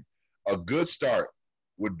earlier. A good start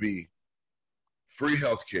would be free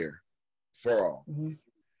healthcare for all Mm-hmm.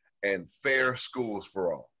 and fair schools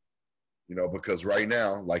for all. because right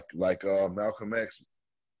now, like Malcolm X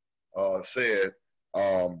said,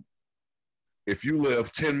 if you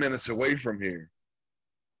live 10 minutes away from here,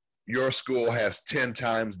 your school has 10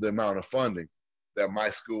 times the amount of funding that my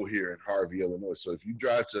school here in Harvey, Illinois. So if you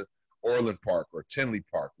drive to Orland Park or Tinley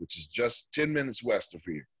Park, which is just 10 minutes west of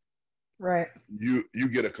here, right, you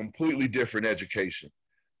get a completely different education.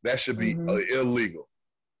 That should be illegal.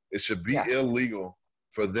 It should be illegal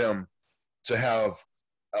for them to have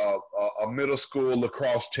a middle school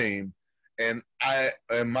lacrosse team, and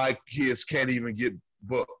my kids can't even get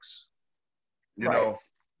books.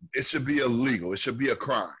 It should be illegal. It should be a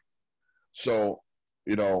crime. So,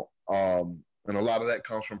 and a lot of that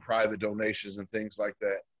comes from private donations and things like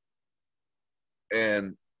that.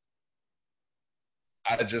 And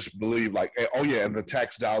I just believe and the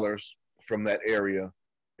tax dollars from that area,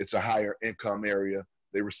 it's a higher income area.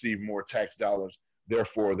 They receive more tax dollars.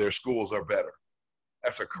 Therefore, their schools are better.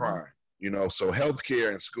 That's a crime, So healthcare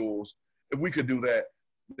and schools, if we could do that,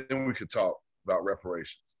 then we could talk about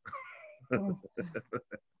reparations.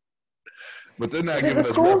 But they're not giving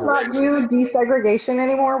us reparations. Do the schools not do desegregation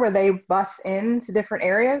anymore, where they bus into different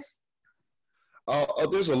areas?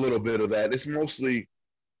 There's a little bit of that. It's mostly,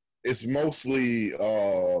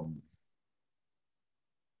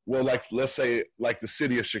 let's say, like the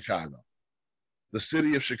city of Chicago. The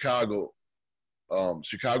city of Chicago,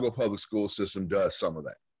 Chicago public school system does some of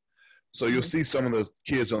that. So you'll see some of those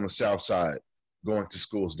kids on the south side going to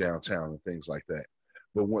schools downtown and things like that.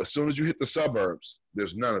 But as soon as you hit the suburbs,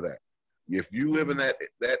 there's none of that. If you live in that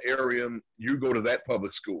area, you go to that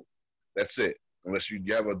public school. That's it, unless you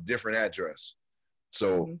have a different address.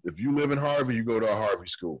 So if you live in Harvey, you go to a Harvey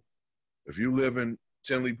school. If you live in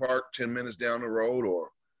Tinley Park, 10 minutes down the road, or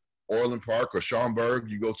Orland Park or Schaumburg,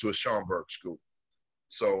 you go to a Schaumburg school.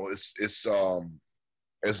 So it's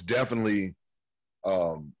definitely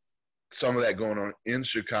some of that going on in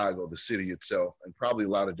Chicago, the city itself, and probably a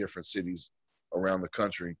lot of different cities around the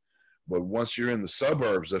country. But once you're in the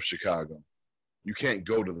suburbs of Chicago, you can't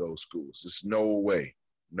go to those schools. It's no way.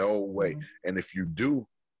 And if you do,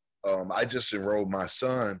 I just enrolled my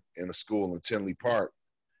son in a school in Tinley Park,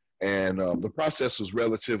 and the process was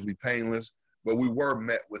relatively painless, but we were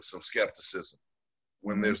met with some skepticism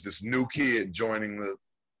when there's this new kid joining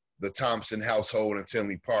the Thompson household in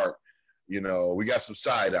Tinley Park. We got some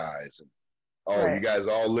side eyes. And, you guys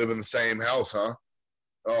all live in the same house, huh?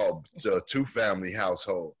 Oh, it's a 2-family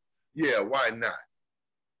household. Yeah, why not?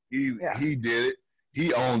 He did it.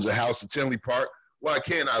 He owns a house in Tinley Park. Why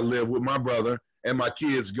can't I live with my brother and my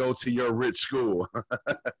kids go to your rich school?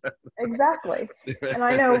 Exactly. And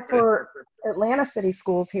I know for Atlanta City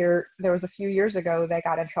schools here, there was a few years ago, they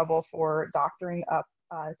got in trouble for doctoring up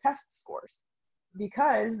test scores,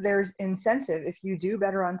 because there's incentive. If you do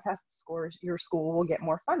better on test scores, your school will get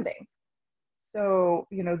more funding. So,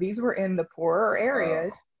 these were in the poorer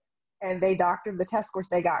areas, and they doctored the test scores.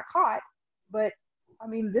 They got caught. But,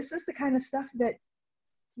 this is the kind of stuff that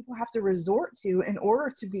people have to resort to in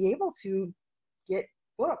order to be able to get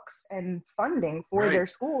books and funding for their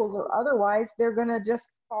schools, or otherwise they're going to just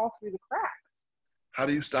fall through the cracks. How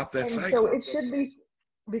do you stop that cycle? So it should be,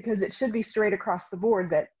 because it should be straight across the board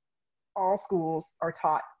that all schools are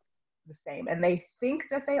taught the same. And they think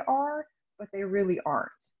that they are, but they really aren't.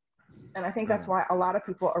 And I think that's why a lot of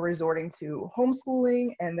people are resorting to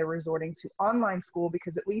homeschooling, and they're resorting to online school,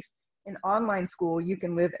 because at least in online school, you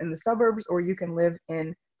can live in the suburbs or you can live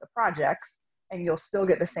in the projects and you'll still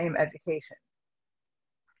get the same education.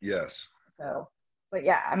 Yes. So, but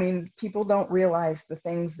yeah, people don't realize the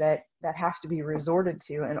things that have to be resorted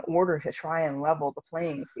to in order to try and level the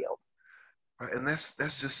playing field. And that's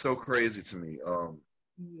just so crazy to me.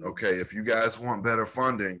 Okay, if you guys want better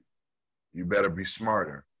funding, you better be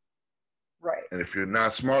smarter. Right. And if you're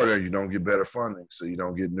not smarter, you don't get better funding. So you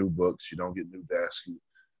don't get new books, you don't get new desks.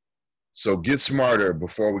 So get smarter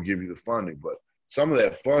before we give you the funding. But some of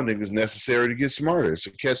that funding is necessary to get smarter. It's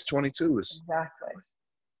a catch-22. Exactly.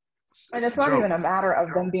 And it's not even a matter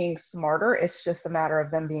of them being smarter. It's just a matter of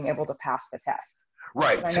them being able to pass the test.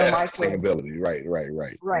 Right. Testing ability. Right.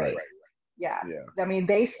 Yeah.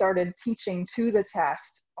 They started teaching to the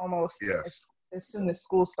test almost as soon as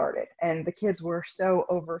school started, and the kids were so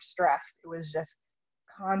overstressed. It was just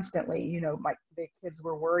constantly, the kids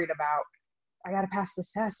were worried about, I got to pass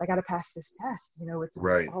this test. It's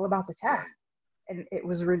all about the test. And it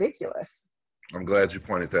was ridiculous. I'm glad you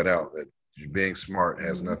pointed that out, that being smart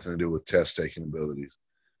has nothing to do with test taking abilities.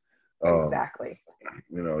 Exactly.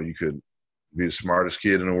 You could be the smartest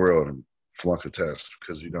kid in the world and flunk a test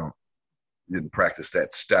because you didn't practice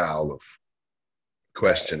that style of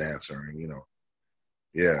question answering,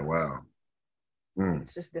 Yeah, wow. Mm.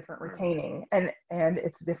 It's just different retaining, and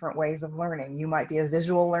it's different ways of learning. You might be a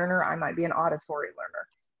visual learner, I might be an auditory learner.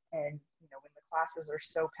 And when the classes are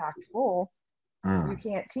so packed full, you Mm.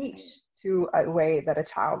 can't teach to a way that a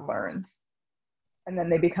child learns, and then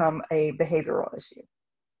they become a behavioral issue.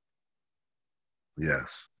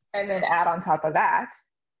 Yes. And then add on top of that,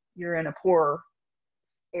 you're in a poor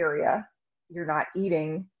area, you're not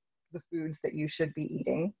eating the foods that you should be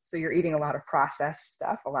eating. So you're eating a lot of processed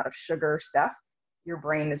stuff, a lot of sugar stuff. Your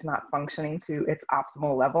brain is not functioning to its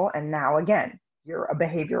optimal level. And now, again, you're a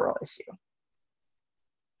behavioral issue.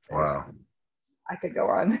 Wow. I could go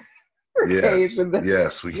on for days Yes. with the,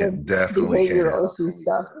 Yes, we can. Definitely can. behavioral issue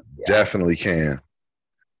stuff. Yeah. Definitely can.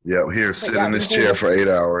 Yeah, here, But sit yeah, in this chair behavior. for 8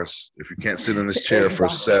 hours. If you can't sit in this chair for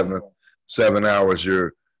Exactly. 7 hours,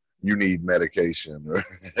 you need medication or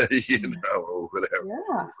or whatever.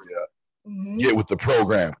 Yeah. Yeah. Mm-hmm. Get with the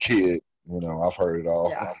program, kid. I've heard it all.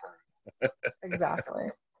 Yeah. Exactly.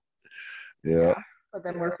 Yeah. Yeah. But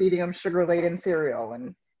then we're feeding them sugar laden cereal,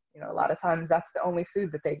 and a lot of times that's the only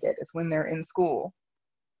food that they get is when they're in school.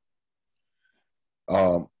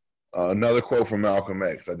 Um, Another quote from Malcolm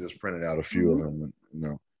X. I just printed out a few of Mm-hmm.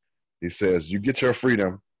 them. He says, "You get your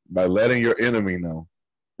freedom by letting your enemy know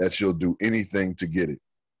that you'll do anything to get it.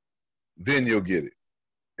 Then you'll get it.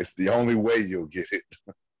 It's the only way you'll get it."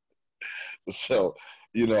 So,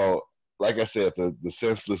 like I said, the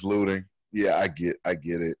senseless looting. Yeah, I get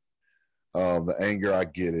it. The anger, I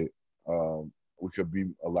get it. We could be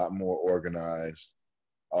a lot more organized.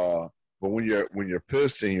 But when you're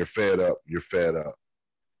pissed and you're fed up, you're fed up.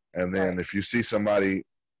 And then Right. if you see somebody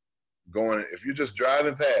if you're just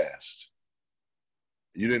driving past,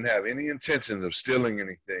 you didn't have any intentions of stealing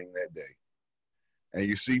anything that day, and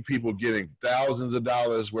you see people getting thousands of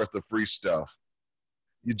dollars worth of free stuff,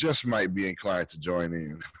 you just might be inclined to join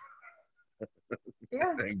in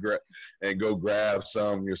Yeah. and go grab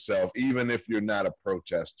some yourself, even if you're not a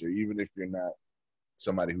protester, even if you're not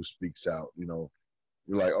somebody who speaks out. You're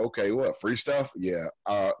like, okay, what, free stuff? Yeah,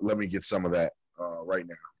 let me get some of that right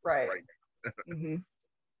now. Right. Mm-hmm.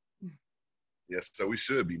 Yes, so we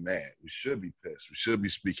should be mad. We should be pissed. We should be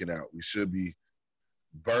speaking out. We should be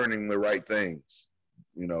burning the right things,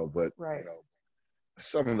 but Right.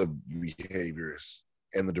 some of the behaviors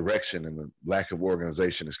and the direction and the lack of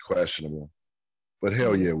organization is questionable. But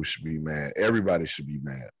hell Mm-hmm. yeah, we should be mad. Everybody should be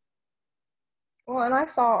mad. Well, and I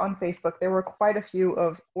saw on Facebook there were quite a few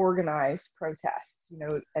of organized protests,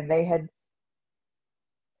 and they had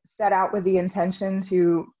set out with the intention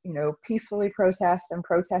to, peacefully protest and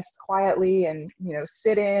protest quietly and,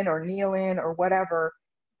 sit in or kneel in or whatever.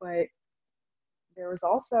 But there was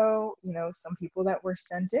also, some people that were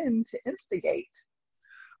sent in to instigate.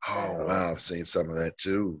 Oh So, wow, I've seen some of that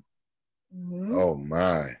too. mhm. Oh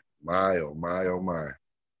my, oh my, oh my.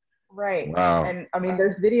 Right. Wow. And I mean,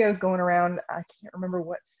 there's videos going around. I can't remember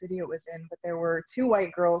what city it was in, but there were two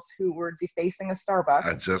white girls who were defacing a Starbucks.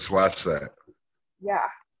 I just watched that. Yeah.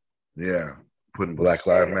 Yeah. Putting And Black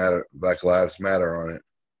Lives Matter on it.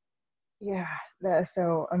 yeah,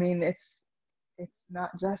 so I mean, it's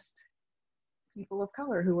not just people of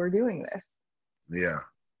color who are doing this. Yeah.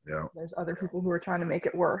 Yeah. There's other people who are trying to make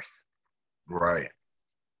it worse. Right.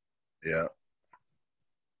 Yeah.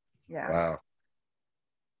 Yeah. Wow.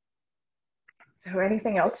 So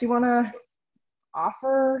anything else you want to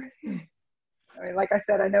offer? I mean, like I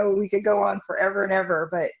said, I know we could go on forever and ever,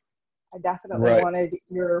 but I definitely Right. wanted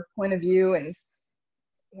your point of view, and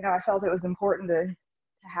I felt it was important to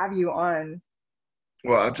have you on.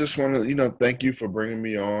 Well, I just want to, thank you for bringing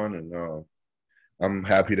me on, and I'm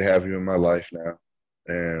happy to have you in my life now.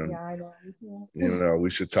 And Yeah, I know. we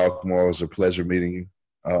should talk more. It was a pleasure meeting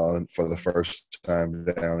you for the first time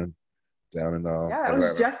down in Yeah, that was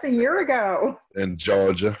Atlanta, just a year ago. in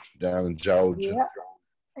Georgia, down in Georgia.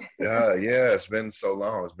 Yeah. Yeah, it's been so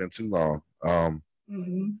long. It's been too long.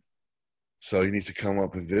 Mm-hmm. So you need to come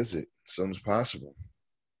up and visit as soon as possible.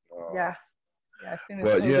 Yeah. Yeah, as soon as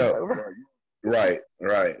But COVID's yeah, over. right.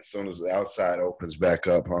 As soon as the outside opens back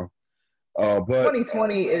up, huh? But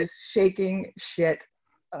 2020 is shaking shit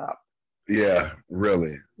up. yeah,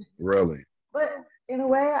 really. But in a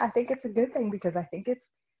way, I think it's a good thing, because I think it's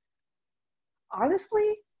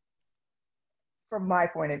honestly, from my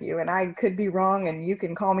point of view, and I could be wrong, and you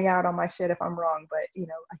can call me out on my shit if I'm wrong, but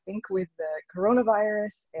I think with the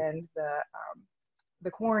coronavirus and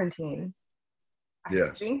the quarantine, I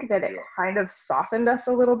Yes. think that it kind of softened us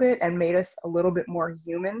a little bit and made us a little bit more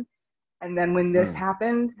human. And then when this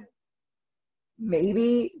happened,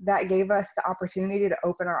 maybe that gave us the opportunity to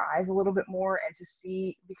open our eyes a little bit more and to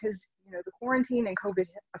see, because the quarantine and COVID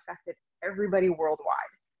affected everybody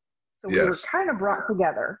worldwide. So we were Yes. kind of brought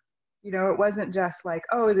together. it wasn't just like,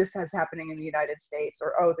 oh, this is happening in the United States,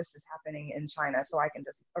 or oh, this is happening in China, so I can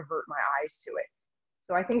just avert my eyes to it.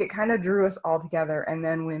 So I think it kind of drew us all together. And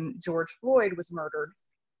then when George Floyd was murdered,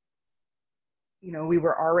 we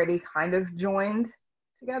were already kind of joined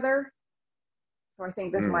together. So I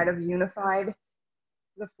think this might have unified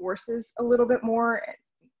the forces a little bit more,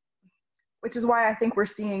 which is why I think we're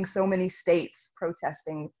seeing so many states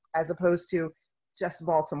protesting as opposed to just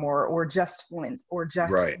Baltimore or just Flint or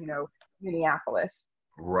just, right. Minneapolis.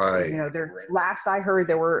 Right. Last I heard,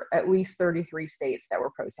 there were at least 33 states that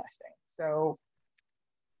were protesting. So,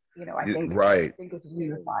 I think it's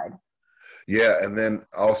unified. Yeah. And then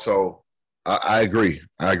also, I agree.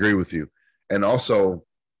 I agree with you. And also,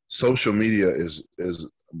 social media is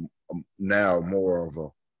now more of a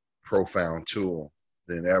profound tool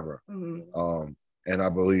than ever. Mm-hmm. And I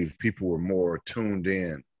believe people were more tuned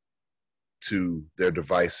in to their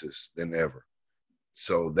devices than ever.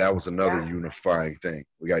 So that was another unifying thing.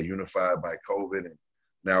 We got unified by COVID, and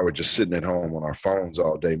now we're just sitting at home on our phones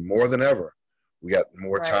all day more than ever. We got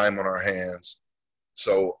more time on our hands.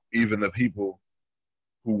 So even the people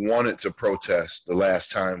who wanted to protest the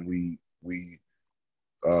last time we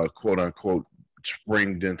quote unquote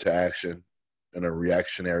springed into action in a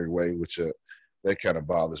reactionary way, which that kind of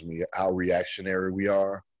bothers me, how reactionary we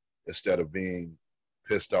are instead of being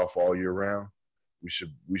pissed off all year round. We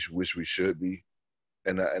should be.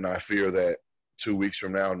 And I fear that 2 weeks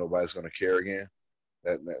from now, nobody's going to care again.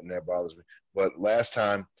 That bothers me. But last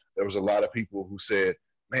time, there was a lot of people who said,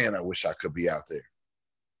 man, I wish I could be out there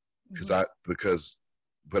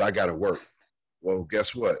but I got to work. Well,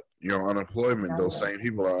 guess what? You're on unemployment. Those same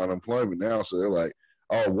people are on unemployment now. So they're like,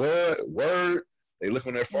 oh, what? Word? They look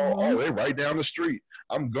on their phone. Oh, they're right down the street.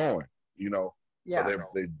 I'm going, So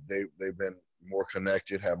they've been more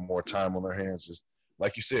connected, have more time on their hands. Just,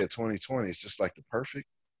 like you said, 2020 is just like the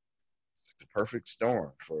perfect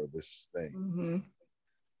storm for this thing. Mm-hmm.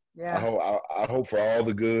 Yeah. I hope for all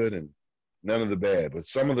the good and none of the bad. But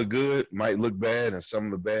some of the good might look bad, and some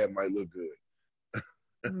of the bad might look good.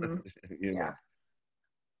 Mm-hmm. Yeah.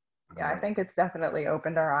 Yeah, I think it's definitely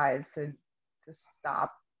opened our eyes to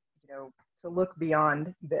stop, to look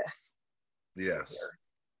beyond this. Yes.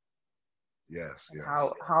 Yes.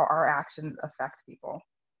 How our actions affect people.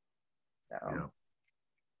 So. Yeah.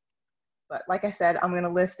 But like I said, I'm going to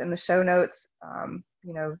list in the show notes,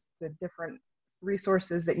 the different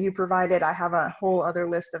resources that you provided. I have a whole other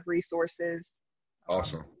list of resources.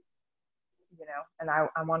 Awesome. And I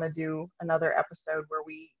want to do another episode where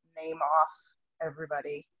we name off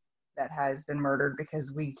everybody that has been murdered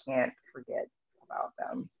because we can't forget about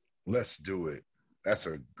them. Let's do it. That's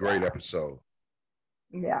a great episode.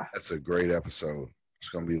 Yeah. That's a great episode. It's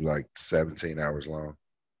going to be like 17 hours long.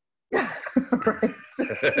 How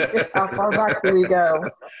far back do we go?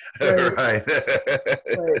 Right.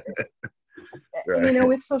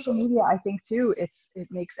 With social media, I think too, it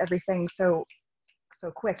makes everything so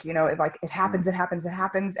quick. It happens,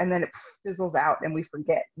 and then it fizzles out, and we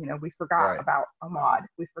forget. We forgot about Ahmaud,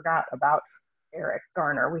 we forgot about Eric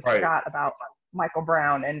Garner, we forgot about Michael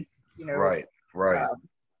Brown, and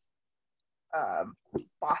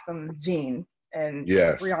Botham Jean, and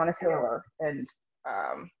Breonna Taylor, and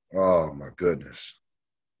oh my goodness.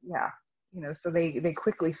 Yeah, so they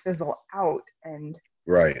quickly fizzle out, and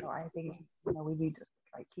I think we need to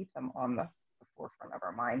keep them on the forefront of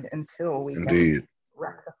our mind until we can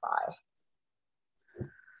rectify.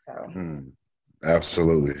 So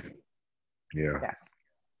absolutely. Yeah.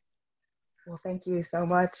 Well, thank you so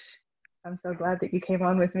much. I'm so glad that you came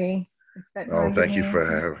on with me. Thank you for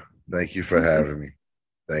having me.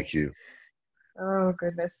 Thank you. Oh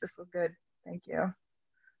goodness, this was good. Thank you.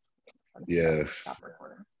 Yes. Stop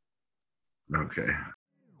recording. Okay.